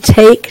can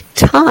take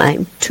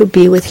time to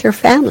be with your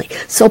family.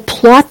 So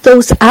plot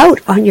those out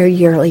on your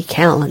yearly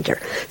calendar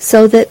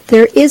so that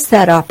there is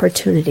that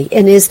opportunity,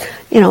 and is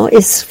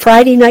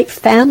Friday night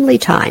family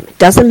time.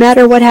 Doesn't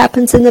matter what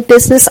happens in the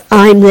business,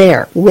 I'm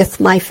there with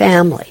my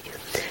family.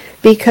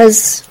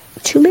 Because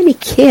too many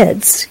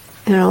kids,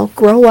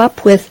 grow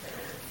up with,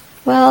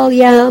 well,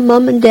 yeah,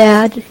 mom and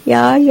dad,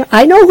 yeah,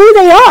 I know who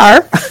they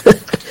are.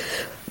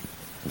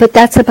 But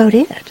that's about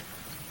it,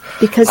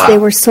 because they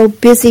were so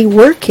busy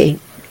working,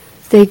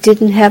 they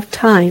didn't have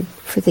time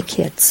for the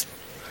kids,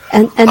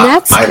 and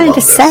that's kind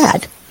of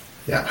sad.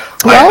 Yeah,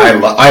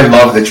 I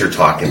love that you're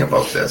talking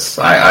about this.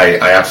 I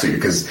absolutely,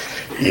 because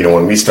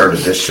when we started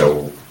this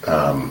show,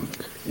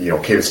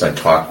 Kavis and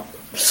I talked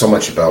so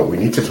much about, we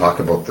need to talk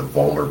about the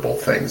vulnerable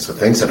things, the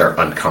things that are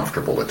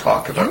uncomfortable to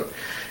talk about,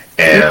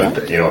 and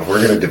if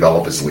we're going to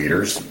develop as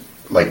leaders.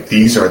 Like,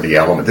 these are the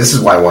elements. This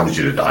is why I wanted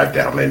you to dive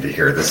down into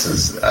here. This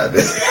is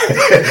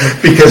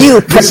because you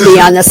put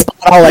me on the spot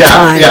all the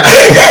time. Yeah.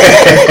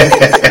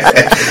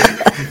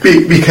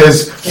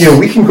 Because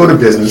we can go to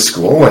business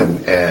school, and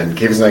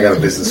Kavis and I got a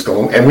business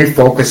school, and we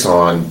focus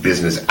on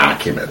business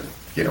acumen.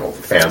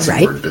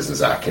 Fancy word,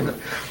 business acumen.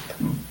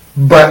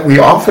 But we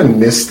often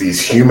miss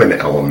these human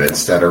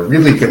elements that are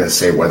really going to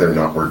say whether or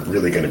not we're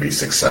really going to be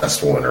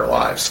successful in our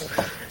lives.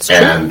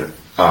 And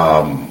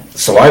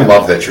so I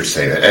love that you're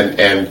saying that,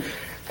 and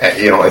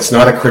it's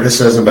not a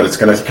criticism, but it's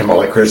going to come out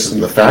like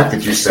criticism. The fact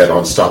that you said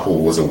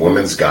Unstoppable was a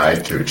woman's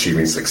guide to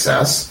achieving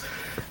success,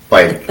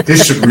 like,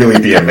 this should really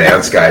be a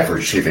man's guide for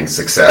achieving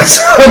success.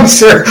 I'm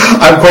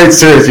quite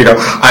serious.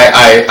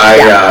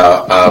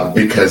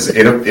 Because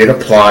it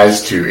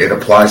applies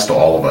to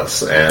all of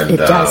us, and it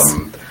does.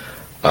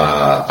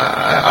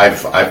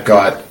 I've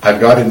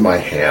got in my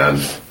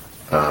hand.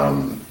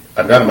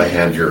 I've got in my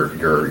hand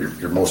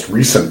your most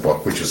recent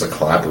book, which is a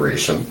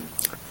collaboration.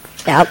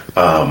 Yep.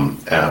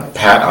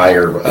 Pat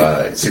Iyer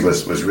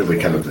was really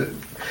kind of the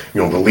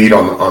lead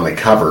on the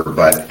cover,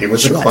 but it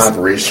was a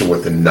collaboration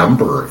with a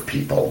number of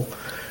people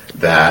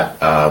that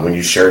when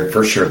you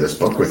first shared this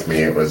book with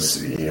me, it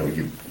was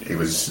it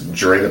was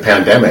during the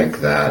pandemic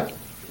that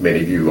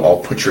many of you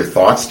all put your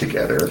thoughts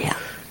together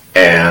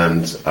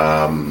and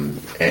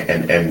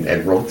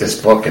wrote this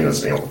book, and it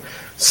was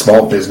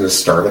small business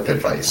startup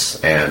advice,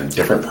 and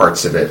different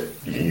parts of it.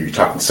 You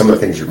talk, some of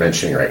the things you're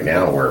mentioning right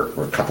now were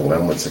a couple of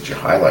elements that you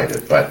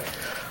highlighted, but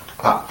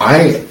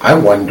I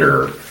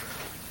wonder,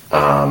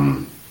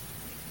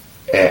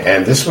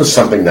 and this was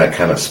something that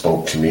kind of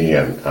spoke to me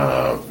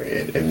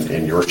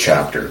in your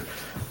chapter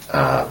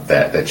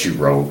that you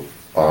wrote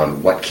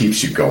on what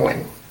keeps you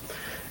going,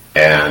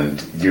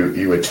 and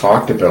you had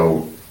talked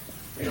about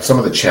some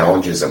of the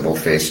challenges that we'll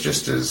face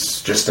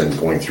just in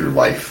going through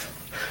life.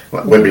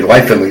 Whether it be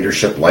life in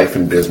leadership, life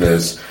in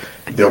business,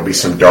 there'll be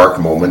some dark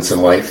moments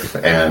in life,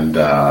 and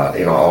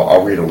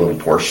I'll read a little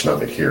portion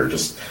of it here.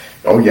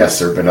 Yes,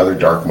 there have been other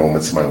dark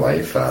moments in my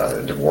life: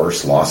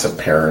 divorce, loss of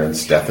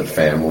parents, death of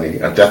family,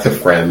 death of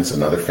friends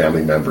and other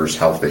family members,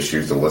 health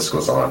issues. The list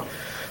goes on.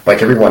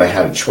 Like everyone, I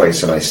had a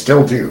choice, and I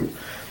still do.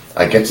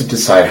 I get to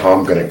decide how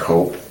I'm going to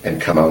cope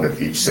and come out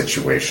of each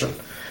situation.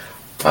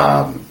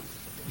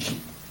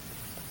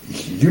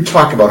 You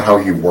talk about how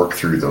you work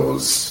through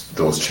those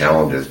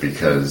challenges,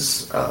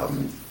 because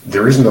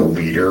there isn't a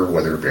leader,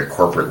 whether it be a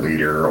corporate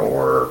leader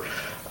or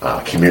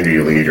a community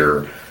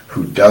leader,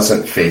 who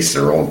doesn't face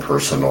their own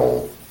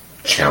personal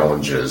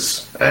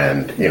challenges.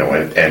 And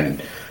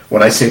and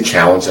when I say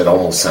challenge, it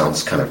almost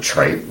sounds kind of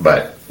trite,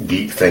 but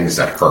deep things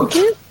that hurt.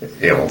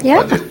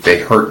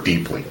 They hurt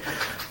deeply,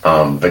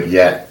 but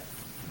yet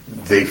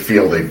they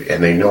feel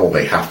they know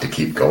they have to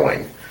keep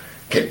going.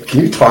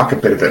 Can you talk a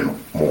bit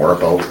more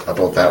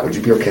about that? Would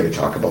you be okay to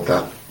talk about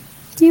that?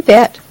 You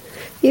bet.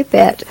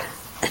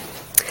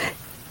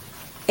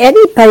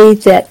 Anybody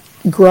that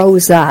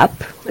grows up,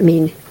 I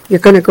mean, you're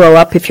going to grow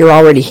up if you're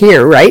already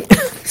here, right?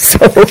 So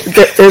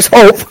there's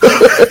hope.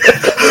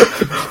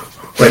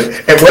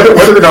 And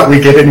whether or not we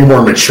get any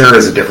more mature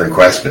is a different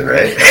question,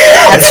 right?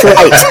 That's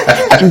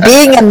right.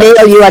 Being a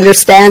male, you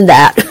understand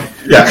that.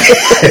 Yeah.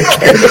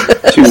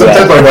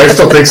 Sometimes my wife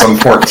still thinks I'm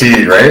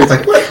 14, right? It's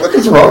like, what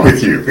is wrong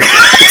with you?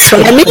 That's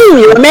what I mean,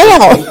 you're a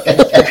male.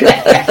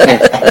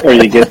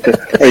 or you get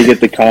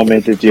the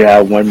comment that you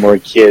have one more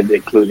kid,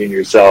 including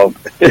yourself.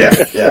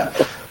 Yeah.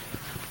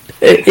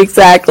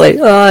 Exactly.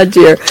 Oh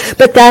dear.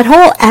 But that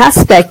whole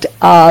aspect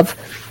of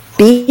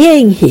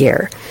being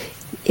here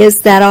is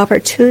that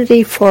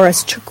opportunity for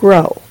us to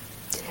grow.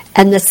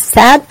 And the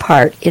sad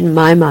part in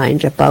my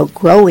mind about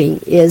growing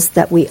is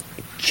that we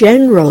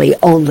generally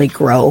only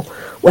grow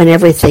when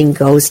everything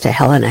goes to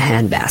hell in a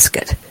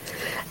handbasket.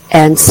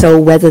 And so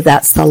whether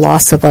that's the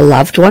loss of a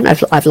loved one,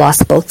 I've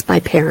lost both my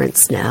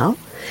parents now,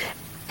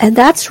 and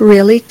that's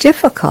really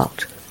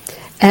difficult.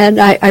 And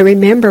I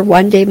remember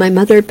one day my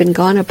mother had been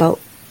gone about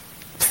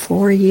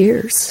 4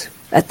 years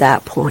at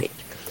that point.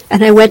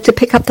 And I went to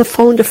pick up the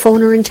phone to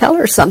phone her and tell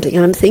her something,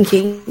 and I'm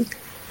thinking,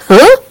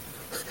 huh?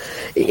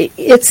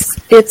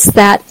 It's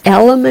that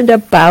element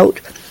about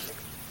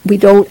we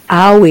don't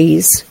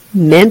always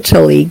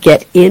mentally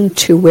get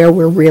into where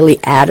we're really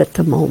at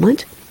the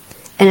moment.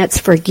 And it's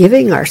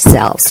forgiving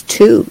ourselves,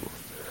 too,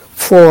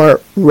 for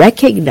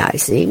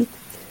recognizing,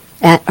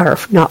 or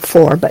not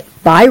for, but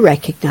by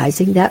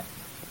recognizing that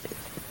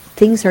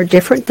things are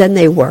different than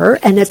they were,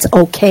 and it's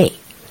okay.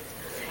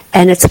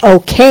 And it's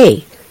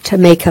okay to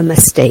make a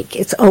mistake.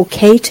 It's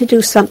okay to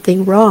do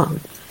something wrong.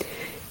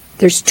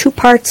 There's two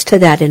parts to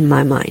that in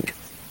my mind.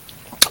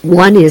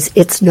 One is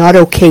it's not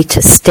okay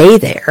to stay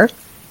there.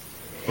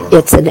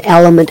 It's an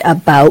element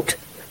about,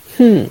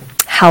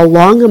 how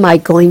long am I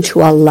going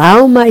to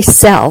allow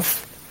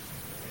myself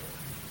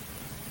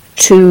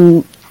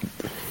to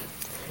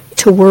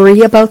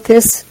worry about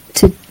this,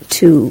 to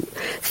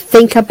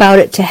think about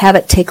it, to have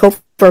it take over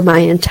my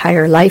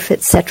entire life,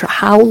 etc.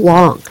 How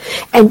long?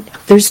 And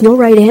there's no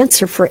right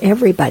answer for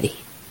everybody.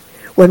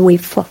 When we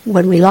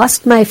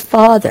lost my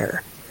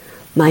father,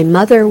 my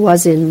mother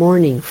was in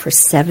mourning for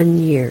 7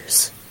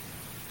 years.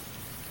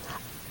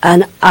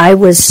 And I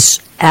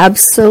was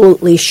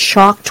absolutely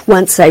shocked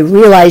once I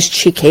realized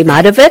she came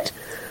out of it.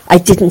 I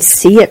didn't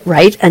see it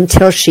right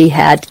until she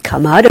had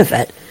come out of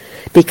it,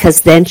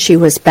 because then she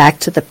was back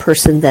to the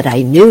person that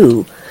I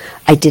knew.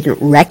 I didn't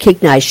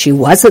recognize she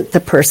wasn't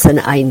the person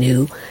I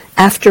knew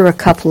after a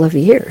couple of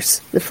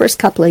years. The first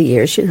couple of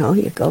years, you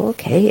go,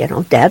 okay,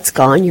 Dad's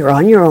gone, you're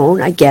on your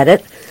own, I get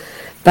it.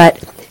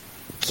 But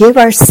give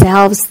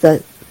ourselves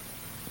the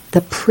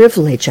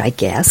privilege, I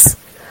guess,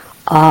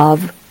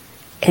 of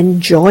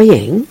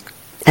enjoying,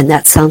 and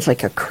that sounds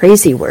like a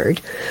crazy word,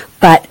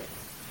 but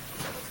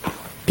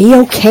be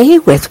okay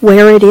with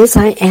where it is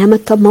I am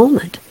at the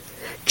moment.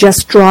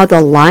 Just draw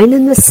the line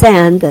in the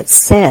sand that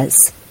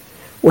says,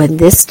 when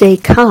this day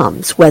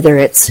comes, whether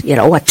it's,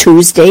 a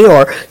Tuesday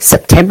or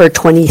September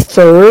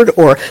 23rd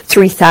or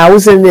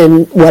 3000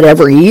 and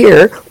whatever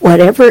year,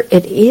 whatever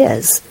it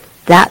is,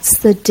 that's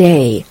the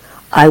day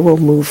I will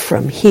move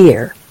from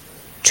here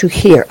to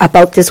here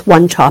about this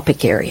one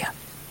topic area.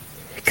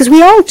 Because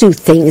we all do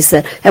things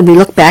and we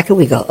look back and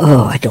we go,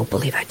 oh, I don't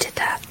believe I did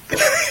that.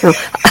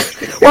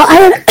 Well,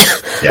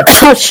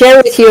 I'll share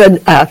with you, and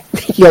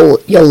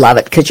you'll love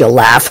it because you'll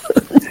laugh.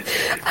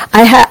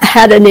 I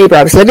had a neighbor.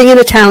 I was living in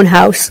a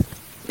townhouse,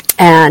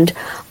 and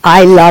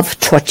I love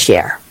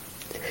tortillere.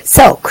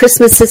 So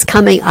Christmas is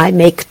coming. I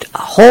make a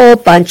whole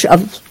bunch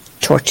of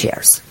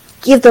tortilleres.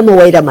 Give them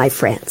away to my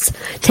friends.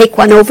 Take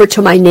one over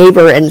to my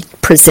neighbor and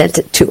present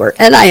it to her.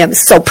 And I am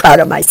so proud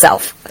of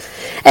myself.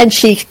 And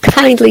she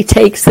kindly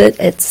takes it,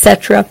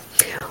 etc.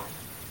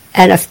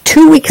 And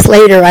 2 weeks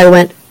later, I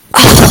went,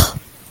 oh,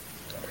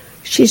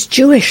 she's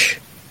Jewish.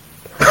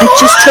 I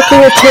just took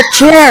her a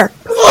tortillere.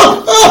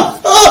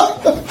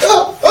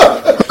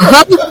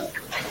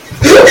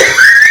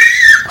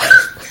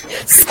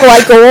 So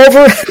I go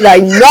over and I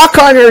knock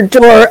on her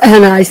door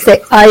and I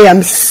say, I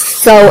am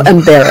so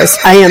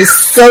embarrassed. I am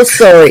so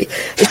sorry.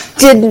 It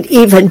didn't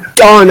even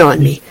dawn on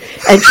me.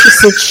 And she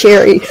said,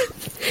 Sherry,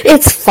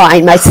 it's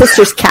fine. My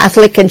sister's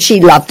Catholic and she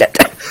loved it.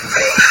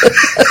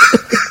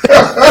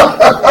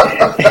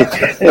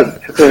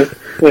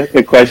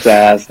 The question I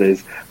asked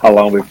is, how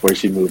long before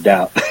she moved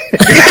out?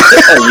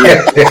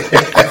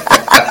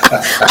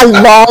 A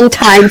long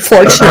time,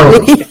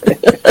 fortunately.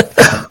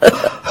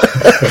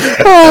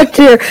 Oh,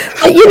 dear.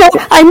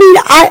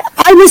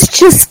 I was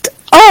just,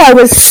 I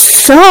was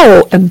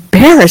so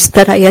embarrassed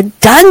that I had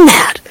done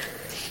that.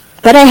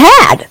 But I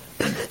had.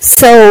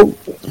 So,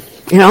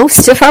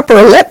 stiff upper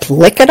lip,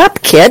 lick it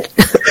up, kid.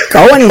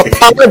 Go and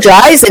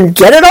apologize and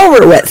get it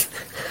over with.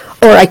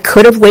 Or I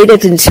could have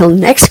waited until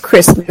next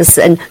Christmas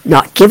and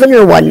not given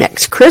her one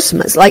next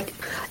Christmas.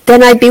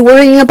 Then I'd be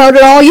worrying about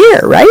it all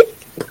year, right?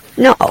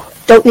 No,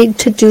 don't need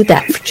to do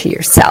that to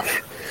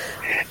yourself.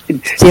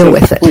 Deal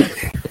with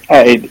it.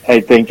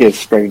 I think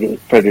it's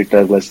Frederick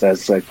Douglass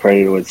that's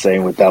credited with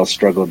saying, without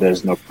struggle,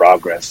 there's no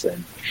progress.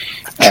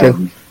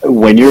 And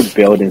when you're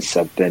building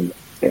something,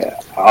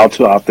 all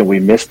too often we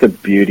miss the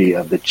beauty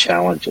of the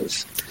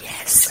challenges.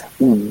 Yes.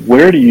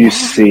 Where do you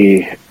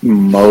see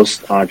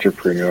most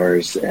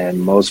entrepreneurs and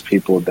most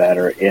people that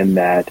are in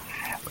that?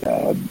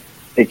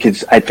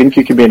 I think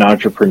you can be an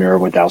entrepreneur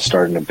without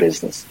starting a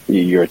business.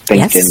 You're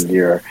thinking,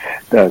 you're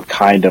the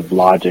kind of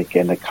logic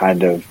and the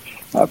kind of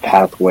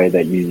pathway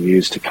that you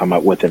use to come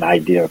up with an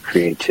idea of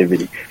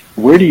creativity.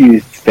 where do you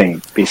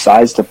think,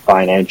 besides the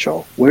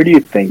financial, where do you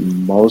think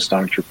most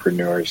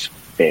entrepreneurs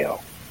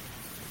fail?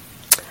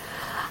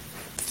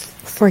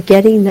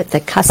 Forgetting that the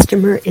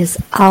customer is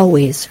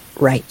always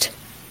right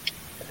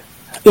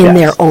in Yes.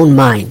 their own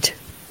mind.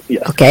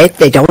 Yes. Okay?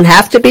 They don't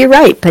have to be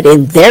right, but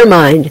in their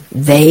mind,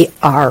 they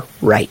are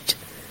right.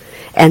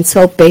 And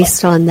so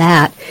based on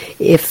that,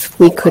 if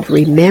we could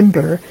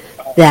remember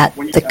that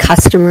the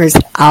customer is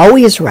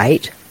always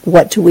right,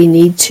 what do we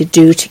need to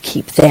do to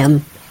keep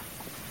them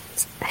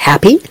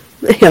happy?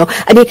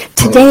 I mean,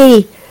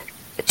 today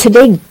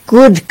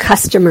good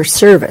customer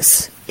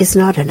service is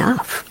not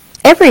enough.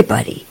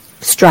 Everybody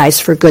strives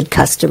for good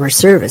customer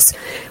service.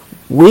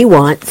 We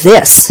want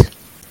this.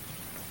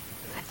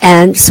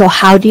 And so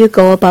how do you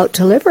go about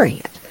delivering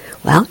it?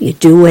 Well, you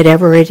do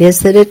whatever it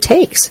is that it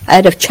takes. I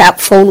had a chap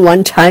phone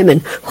one time,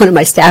 and one of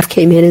my staff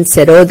came in and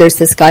said, "Oh, there's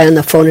this guy on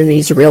the phone, and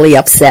he's really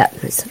upset."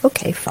 And I said,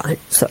 "Okay, fine."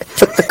 So I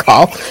took the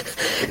call.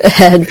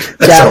 And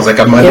That sounds like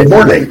a Monday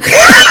morning.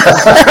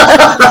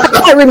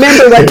 I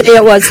remember what day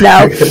it was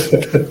now.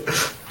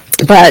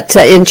 But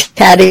in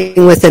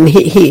chatting with him,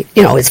 he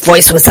his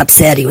voice was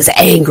upset. He was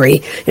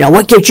angry.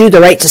 What gives you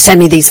the right to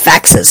send me these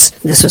faxes?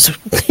 This was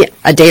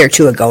a day or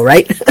two ago,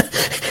 right?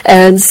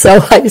 And so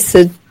I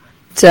said,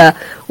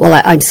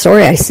 well, I'm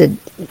sorry. I said,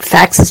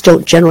 faxes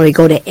don't generally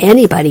go to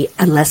anybody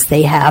unless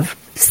they have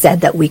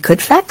said that we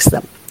could fax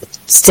them.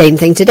 Same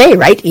thing today,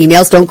 right?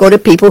 Emails don't go to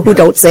people who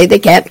don't say they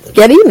can't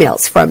get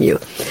emails from you.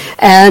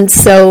 And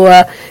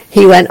so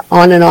he went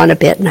on and on a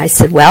bit, and I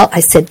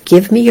said,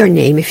 give me your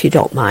name if you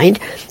don't mind,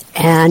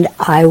 and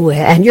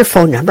and your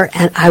phone number,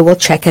 and I will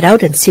check it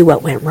out and see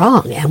what went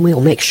wrong, and we'll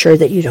make sure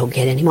that you don't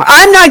get any more.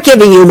 I'm not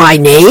giving you my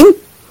name.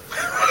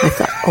 I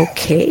thought,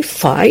 okay,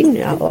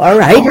 fine, all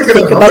right.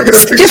 Think about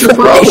this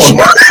differently.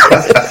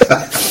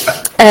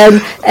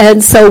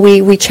 And so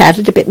we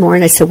chatted a bit more,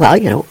 and I said, well,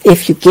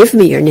 if you give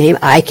me your name,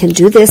 I can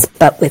do this,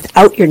 but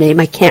without your name,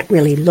 I can't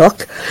really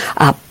look.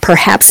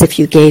 Perhaps if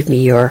you gave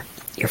me your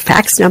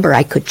fax number,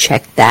 I could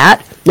check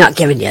that. Not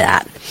giving you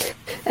that.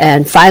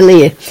 And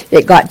finally,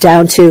 it got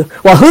down to,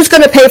 well, who's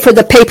going to pay for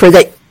the paper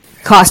that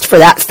cost for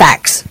that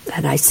fax?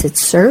 And I said,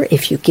 sir,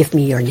 if you give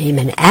me your name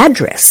and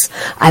address,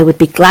 I would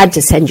be glad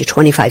to send you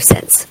 25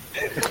 cents.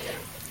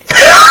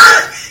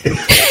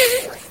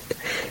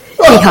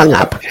 He hung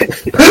up.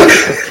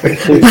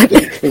 But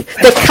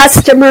the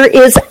customer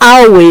is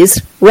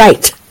always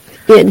right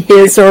in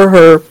his or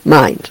her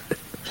mind.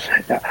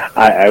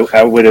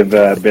 I would have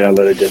been a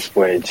little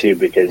disappointed too,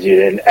 because you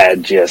didn't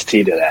add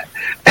GST to that.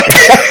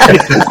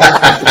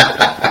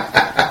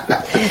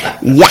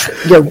 Yeah,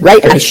 you're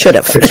right. I should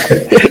have.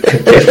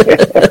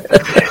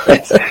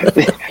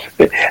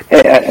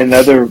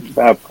 Another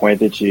point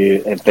that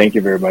and thank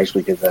you very much,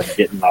 because I'm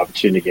getting an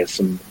opportunity to get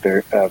some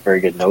very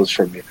good notes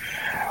from you.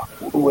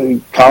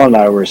 When Colin and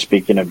I were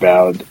speaking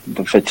about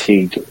the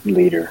fatigued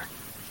leader,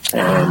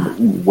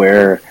 and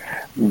where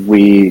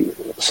we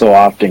so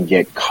often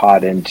get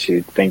caught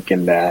into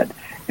thinking that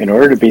in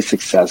order to be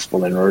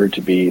successful, in order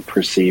to be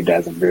perceived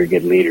as a very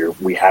good leader,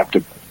 we have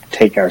to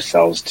take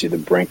ourselves to the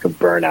brink of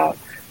burnout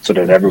so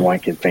that everyone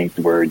can think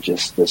we're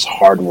just this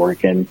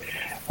hardworking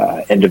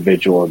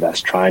individual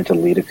that's trying to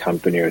lead a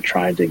company or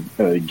trying to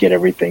get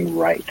everything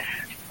right.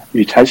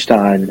 You touched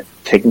on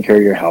taking care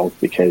of your health,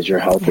 because your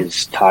health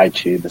is tied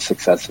to the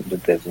success of the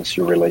business,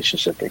 your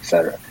relationship,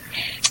 etc.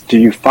 Do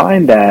you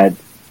find that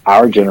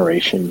our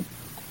generation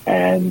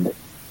and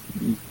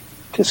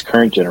this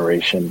current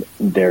generation,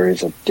 there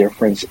is a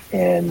difference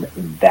in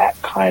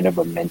that kind of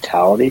a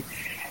mentality?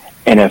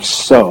 And if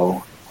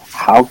so,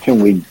 how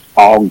can we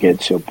all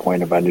get to a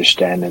point of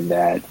understanding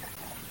that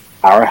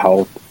our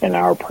health and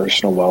our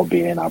personal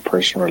well-being, our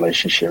personal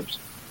relationships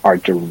are a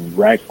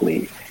direct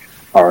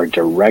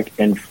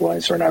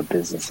influence on our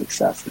business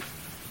successes?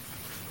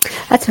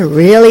 That's a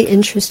really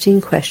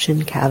interesting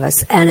question,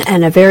 Kavis,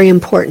 and a very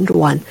important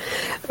one.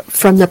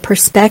 From the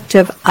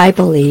perspective, I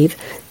believe,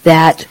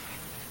 that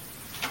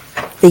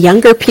the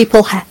younger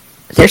people,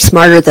 they're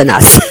smarter than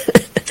us.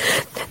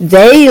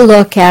 They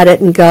look at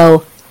it and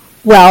go,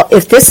 well,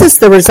 if this is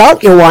the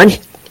result you want,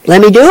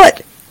 let me do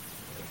it.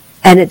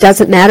 And it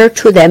doesn't matter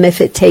to them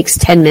if it takes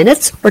 10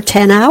 minutes or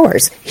 10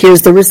 hours.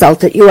 Here's the result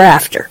that you were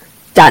after.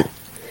 Done.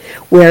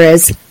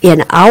 Whereas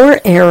in our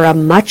era,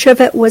 much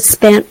of it was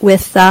spent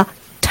with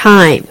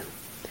time.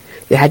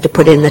 You had to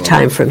put in the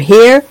time from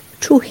here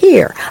to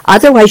here.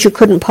 Otherwise, you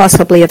couldn't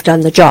possibly have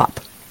done the job.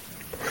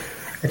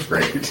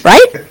 Right.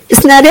 Right?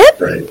 Isn't that it?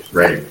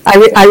 Right.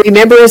 I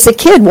remember as a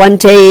kid, one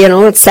day,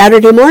 it's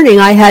Saturday morning,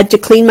 I had to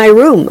clean my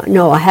room.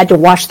 No, I had to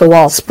wash the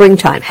walls.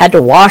 Springtime. Had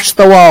to wash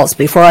the walls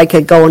before I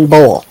could go and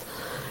bowl.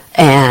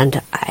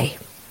 And I,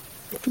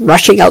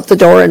 rushing out the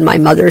door, and my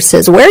mother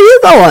says, "Where are you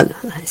going?"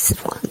 I said,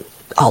 "Well, I'm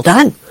all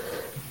done."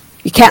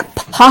 You can't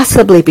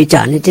possibly be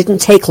done. It didn't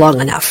take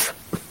long enough.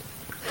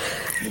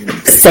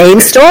 Same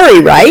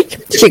story, right?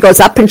 She goes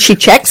up and she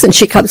checks, and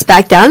she comes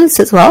back down and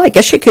says, "Well, I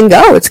guess you can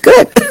go. It's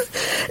good."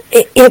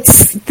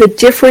 It's the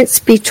difference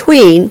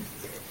between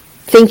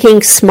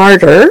thinking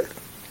smarter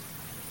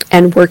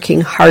and working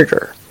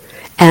harder.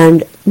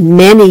 And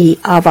many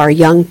of our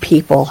young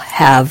people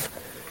have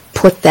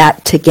put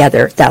that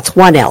together. That's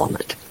one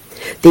element.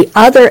 The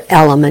other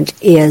element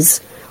is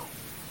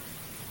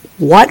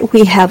what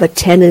we have a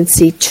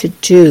tendency to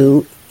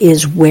do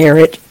is wear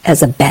it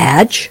as a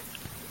badge.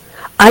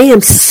 I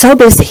am so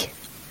busy.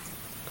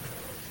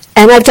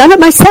 And I've done it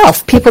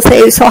myself. People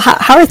say, so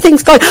how are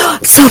things going? Oh,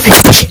 I'm so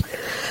busy.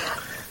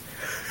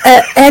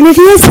 And it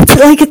is. It's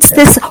like it's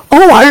this,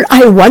 aren't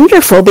I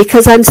wonderful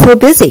because I'm so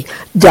busy?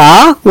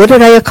 Duh, what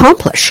did I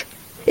accomplish?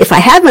 If I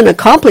haven't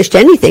accomplished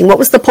anything, what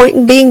was the point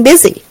in being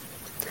busy?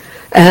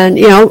 And,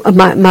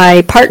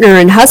 my partner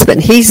and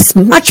husband, he's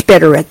much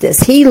better at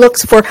this. He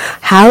looks for,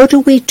 how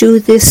do we do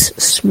this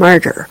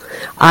smarter?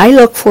 I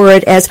look for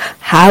it as,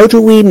 how do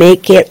we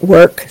make it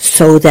work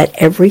so that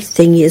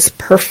everything is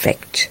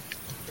perfect?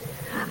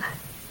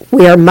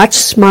 We are much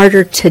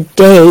smarter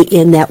today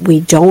in that we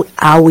don't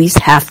always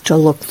have to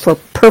look for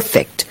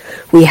perfect.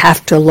 We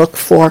have to look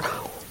for,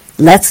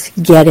 let's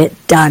get it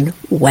done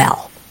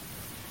well.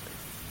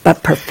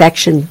 But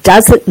perfection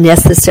doesn't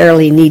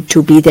necessarily need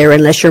to be there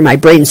unless you're my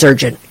brain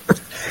surgeon.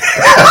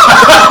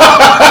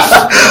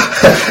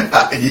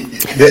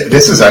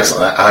 This is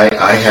excellent.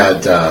 I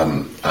had,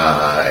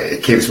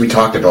 Cavis, we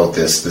talked about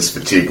this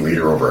fatigue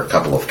leader over a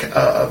couple of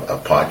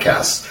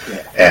podcasts,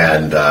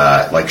 and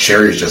like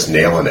Sherry's just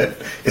nailing it.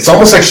 It's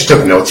almost like she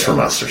took notes from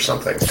us or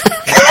something.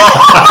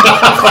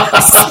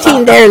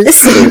 Sitting there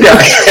listening.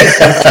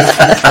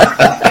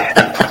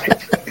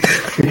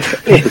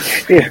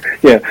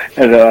 Yeah,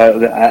 and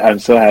I'm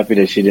so happy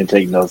that she didn't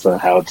take notes on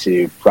how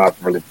to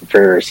properly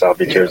prepare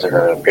herself in terms of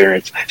her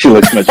appearance. She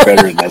looks much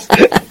better in this.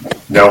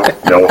 No.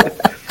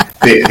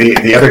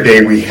 The other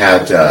day we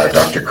had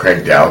Dr.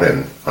 Craig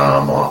Dowden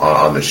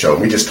on the show,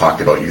 and we just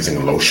talked about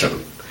using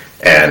lotion,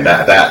 and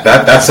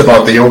that's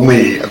about the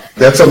only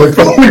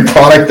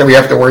product that we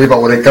have to worry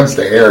about when it comes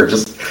to hair.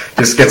 Just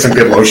get some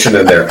good lotion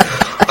in there.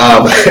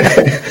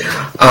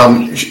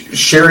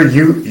 Sherry,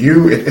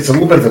 you it's a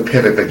little bit of a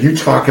pivot, but you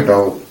talk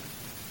about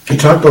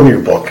in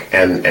your book,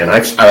 and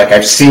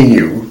I've seen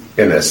you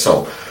in this,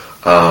 so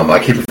I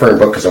keep referring to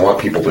book because I want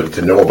people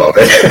to know about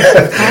it.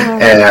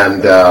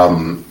 And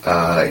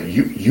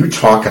you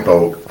talk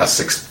about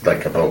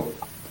about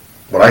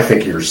what I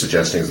think you're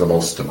suggesting is the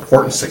most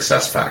important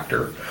success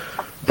factor.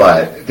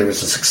 But there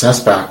was a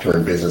success factor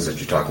in business that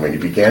you talked about. You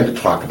began to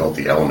talk about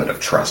the element of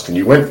trust, and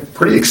you went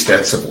pretty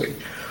extensively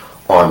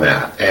on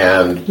that.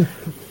 And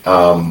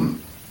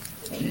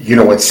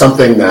it's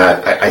something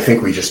that I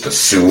think we just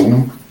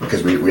assume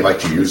because we like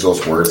to use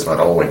those words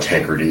about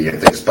integrity and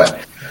things,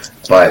 but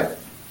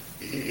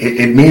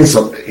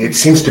it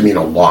seems to mean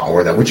a lot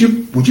more than. Would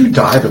you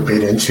dive a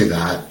bit into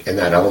that in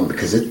that element,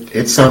 because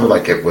it sounded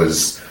like it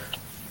was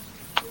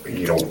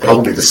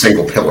probably the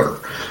single pillar,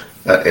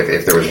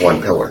 if there was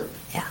one pillar.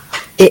 Yeah,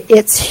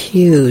 it's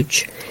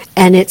huge,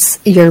 and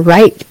you're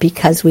right,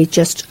 because we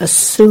just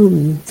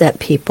assume that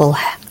people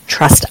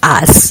trust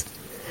us.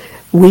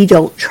 We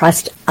don't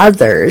trust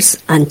others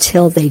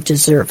until they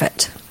deserve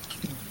it.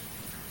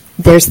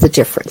 There's the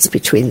difference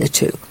between the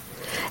two.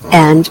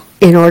 And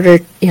in order,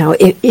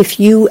 if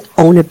you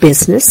own a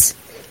business,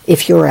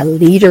 if you're a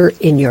leader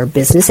in your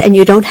business, and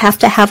you don't have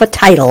to have a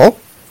title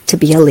to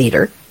be a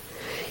leader,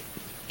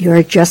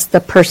 you're just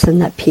the person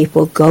that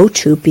people go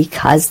to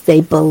because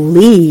they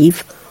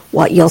believe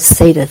what you'll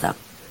say to them.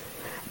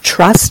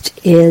 Trust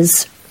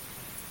is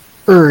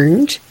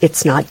earned,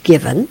 it's not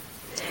given.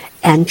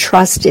 And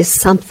trust is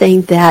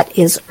something that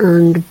is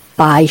earned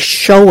by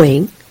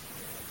showing,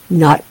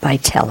 not by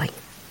telling.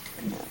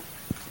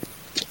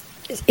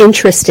 It's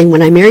interesting,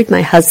 when I married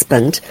my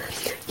husband,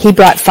 he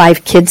brought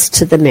 5 kids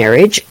to the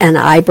marriage, and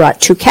I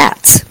brought 2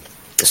 cats.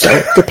 So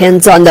it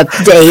depends on the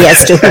day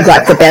as to who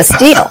got the best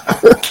deal.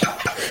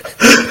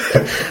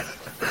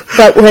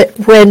 But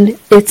when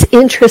it's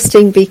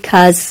interesting,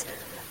 because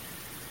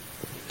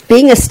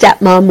being a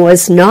stepmom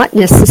was not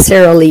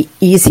necessarily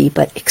easy,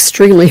 but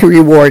extremely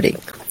rewarding.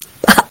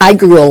 I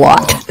grew a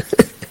lot.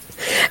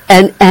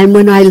 And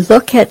when I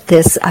look at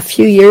this, a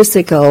few years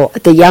ago,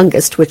 the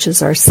youngest, which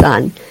is our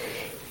son,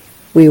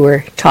 we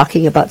were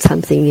talking about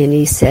something, and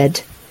he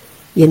said,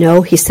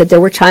 there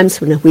were times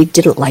when we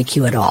didn't like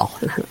you at all.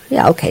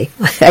 Yeah, okay,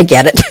 I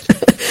get it.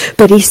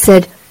 But he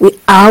said, we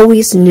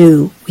always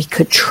knew we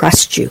could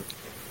trust you.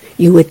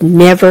 You would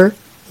never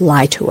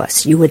lie to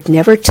us. You would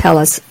never tell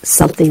us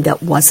something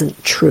that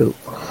wasn't true.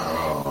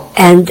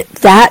 And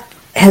that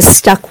has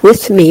stuck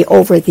with me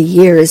over the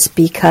years,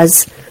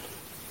 because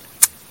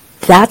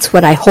that's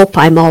what I hope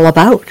I'm all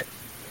about,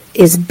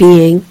 is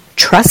being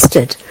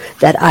trusted,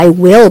 that I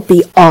will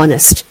be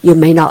honest. You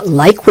may not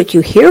like what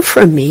you hear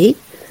from me,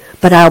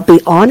 but I'll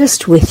be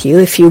honest with you.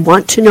 If you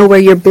want to know where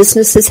your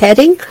business is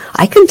heading,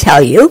 I can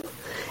tell you,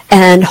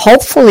 and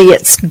hopefully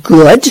it's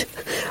good,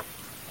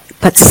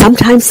 but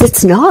sometimes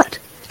it's not.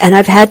 And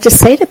I've had to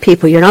say to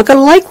people, you're not going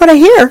to like what I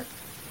hear.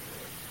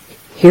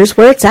 Here's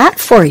where it's at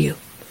for you.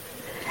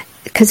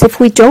 Because if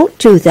we don't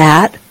do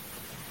that,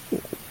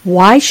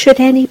 why should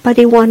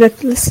anybody want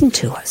to listen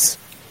to us?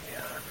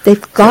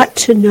 They've got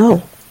to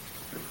know.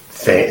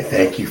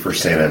 Thank you for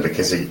saying that,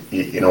 because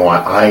you know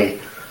I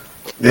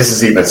this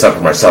is even something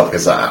for myself,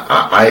 because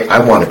I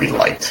want to be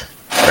liked,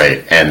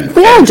 right? And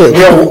we all do.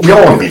 We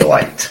all want to be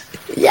liked.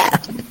 Yeah.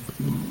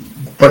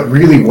 But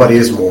really, what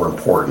is more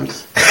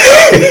important,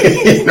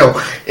 you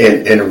know,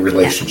 in a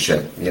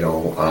relationship, you know,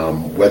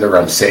 whether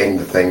I'm saying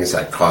the things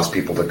that cause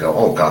people to go,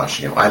 oh gosh,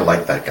 you know, I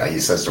like that guy, he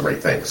says the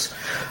right things,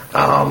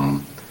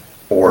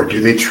 or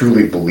do they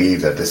truly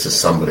believe that this is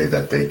somebody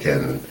that they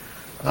can,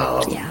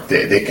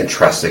 they can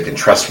trust? They can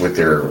trust with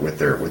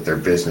their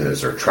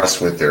business, or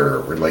trust with their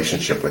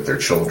relationship with their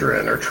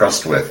children, or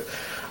trust with.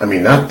 I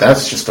mean,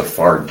 that's just a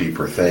far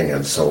deeper thing.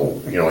 And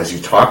so, you know, as you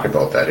talk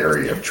about that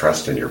area of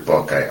trust in your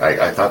book,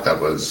 I thought that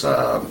was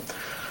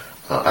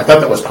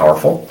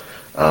powerful,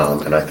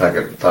 and I thought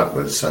it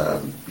was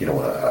you know,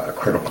 a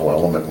critical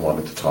element I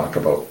wanted to talk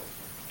about.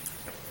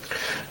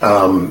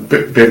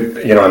 But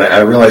you know, and I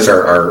realize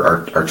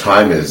our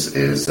time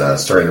is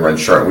starting to run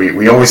short.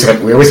 We always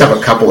have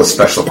a couple of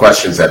special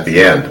questions at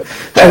the end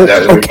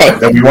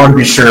that we want to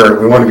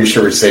be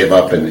sure we save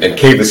up, and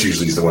Kavis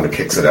usually is the one who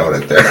kicks it out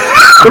at there.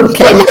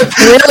 Okay,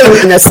 really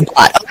in the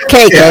spot.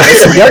 Okay,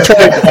 Kavis, your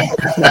turn.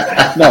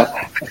 No,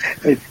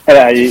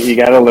 you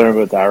got to learn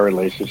with our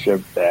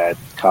relationship that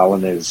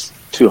Colin is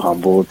too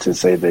humble to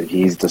say that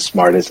he's the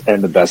smartest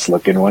and the best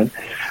looking one.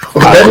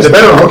 Well, the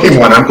better looking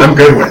one, I'm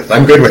good with.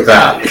 I'm good with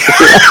that.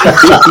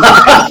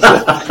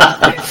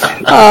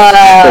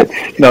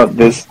 No,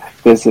 this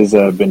has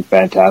been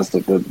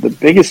fantastic. The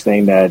biggest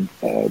thing that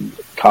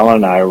Colin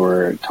and I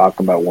were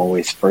talking about when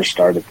we first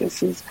started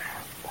this is,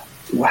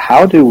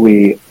 how do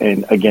we,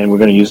 and again, we're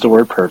going to use the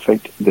word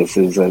perfect. This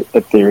is a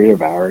theory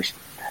of ours.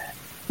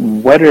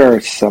 What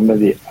are some of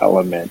the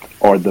element,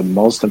 or the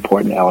most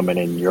important element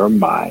in your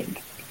mind,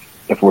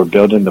 if we're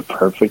building the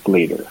perfect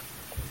leader?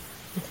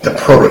 The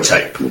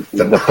prototype.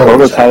 The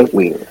prototype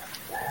leader.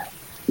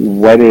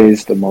 What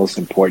is the most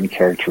important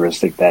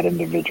characteristic that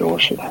individual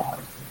should have?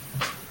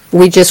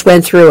 We just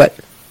went through it.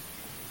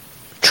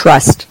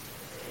 Trust.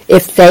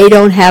 If they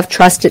don't have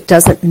trust, it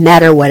doesn't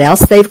matter what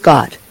else they've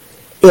got.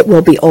 It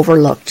will be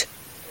overlooked.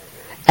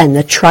 And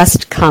the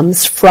trust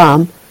comes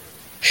from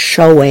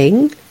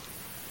showing,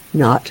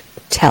 not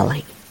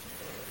telling.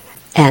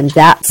 And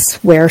that's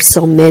where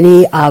so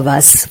many of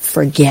us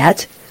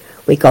forget.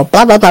 We go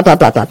blah, blah, blah, blah,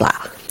 blah, blah,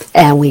 blah.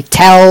 And we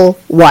tell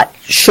what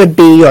should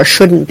be or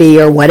shouldn't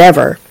be or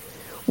whatever,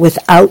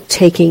 without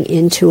taking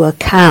into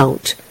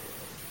account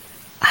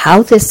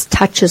how this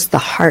touches the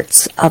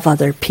hearts of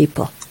other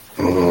people.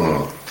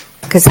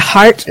 Because the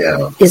heart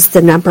is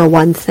the number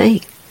one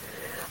thing.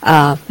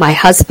 My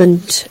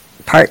husband,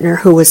 partner,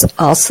 who was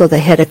also the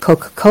head of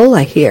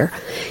Coca-Cola here,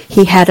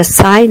 he had a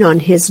sign on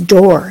his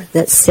door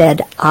that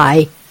said,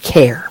 I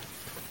care.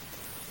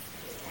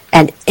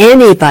 And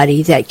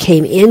anybody that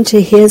came into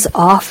his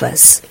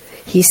office,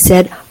 he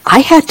said, I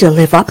had to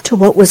live up to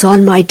what was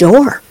on my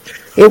door.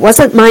 It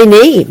wasn't my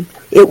name.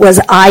 It was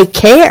I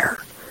care.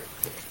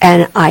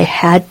 And I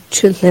had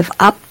to live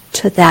up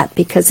to that,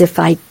 because if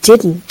I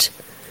didn't,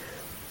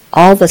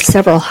 all the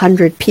several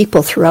hundred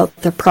people throughout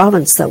the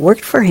province that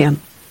worked for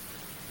him,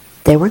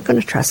 they weren't going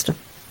to trust him.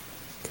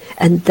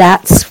 And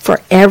that's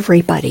for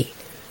everybody.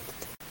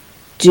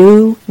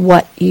 Do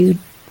what you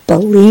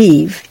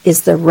believe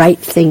is the right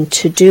thing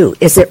to do.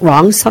 Is it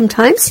wrong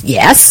sometimes?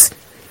 Yes.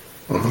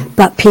 Mm-hmm.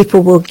 But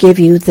people will give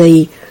you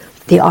the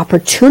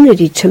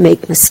opportunity to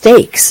make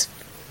mistakes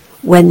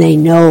when they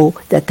know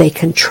that they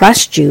can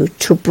trust you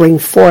to bring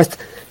forth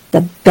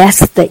the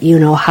best that you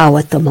know how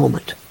at the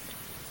moment.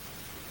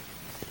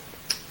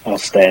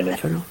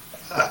 Outstanding.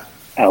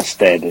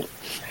 Outstanding.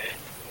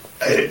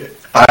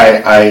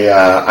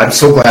 I'm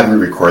so glad we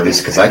record these,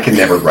 because I can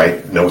never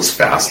write notes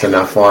fast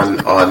enough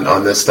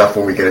on this stuff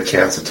when we get a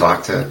chance to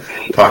talk to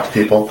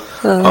people.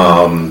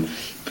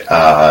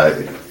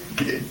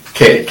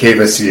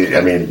 Kavis,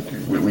 I mean,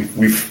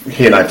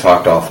 he and I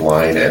talked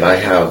offline, and I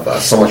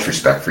have so much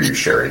respect for you,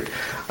 Sherry.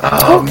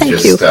 Thank you.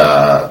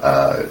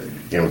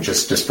 You know,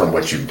 just from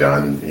what you've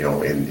done, you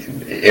know,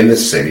 in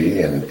this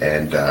city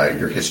and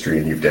your history,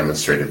 and you've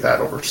demonstrated that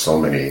over so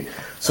many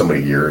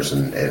years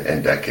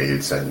and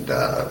decades, and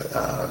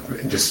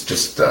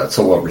just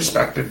so well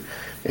respected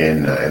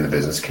in the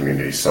business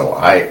community. So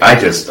I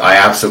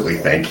absolutely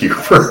thank you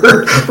for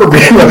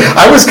being.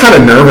 I was kind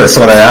of nervous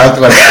when I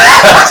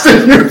asked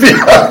if you'd be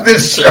on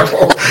this show,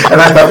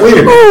 and I thought, wait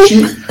a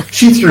minute,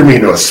 she threw me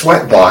into a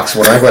sweat box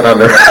when I went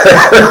under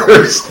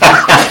hers.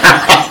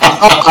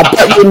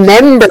 But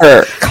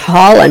remember,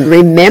 Colin,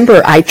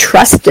 I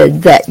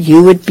trusted that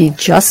you would be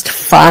just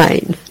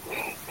fine.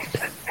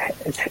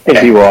 And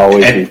he will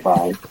always be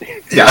fine.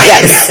 Yeah.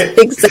 Yes,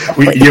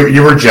 exactly.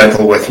 You were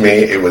gentle with me.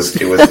 It was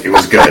good.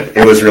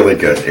 It was really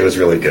good. It was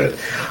really good.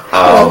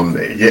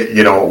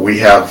 You know, we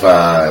have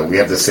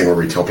this thing where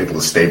we tell people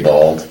to stay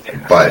bald,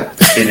 but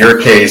in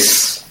your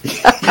case,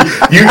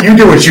 you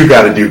do what you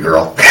got to do,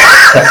 girl.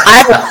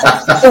 I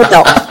don't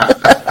know.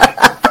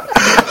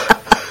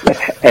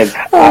 And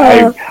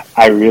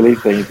I really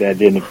think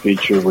that in the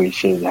future we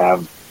should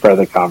have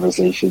further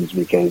conversations,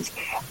 because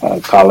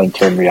Colin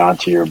turned me on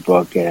to your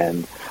book,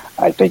 and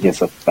I think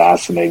it's a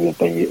fascinating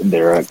thing.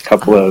 There are a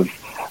couple of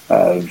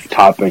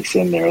topics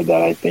in there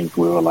that I think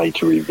we would like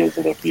to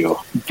revisit if you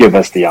give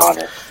us the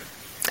honor.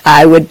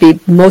 I would be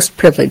most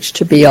privileged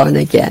to be on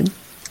again.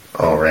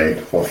 All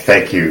right. Well,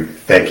 thank you.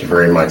 Thank you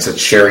very much. It's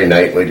Sherry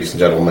Knight, ladies and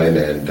gentlemen,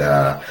 and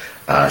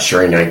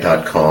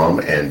SherryKnight.com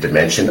and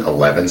Dimension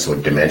 11, so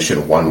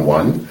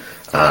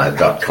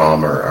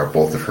Dimension11.com are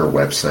both of her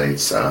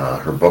websites.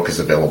 Her book is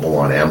available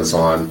on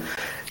Amazon,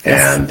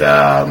 and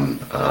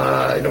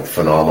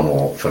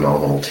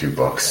phenomenal two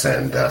books.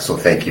 And so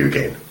thank you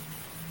again.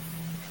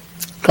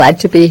 Glad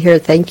to be here.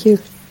 Thank you.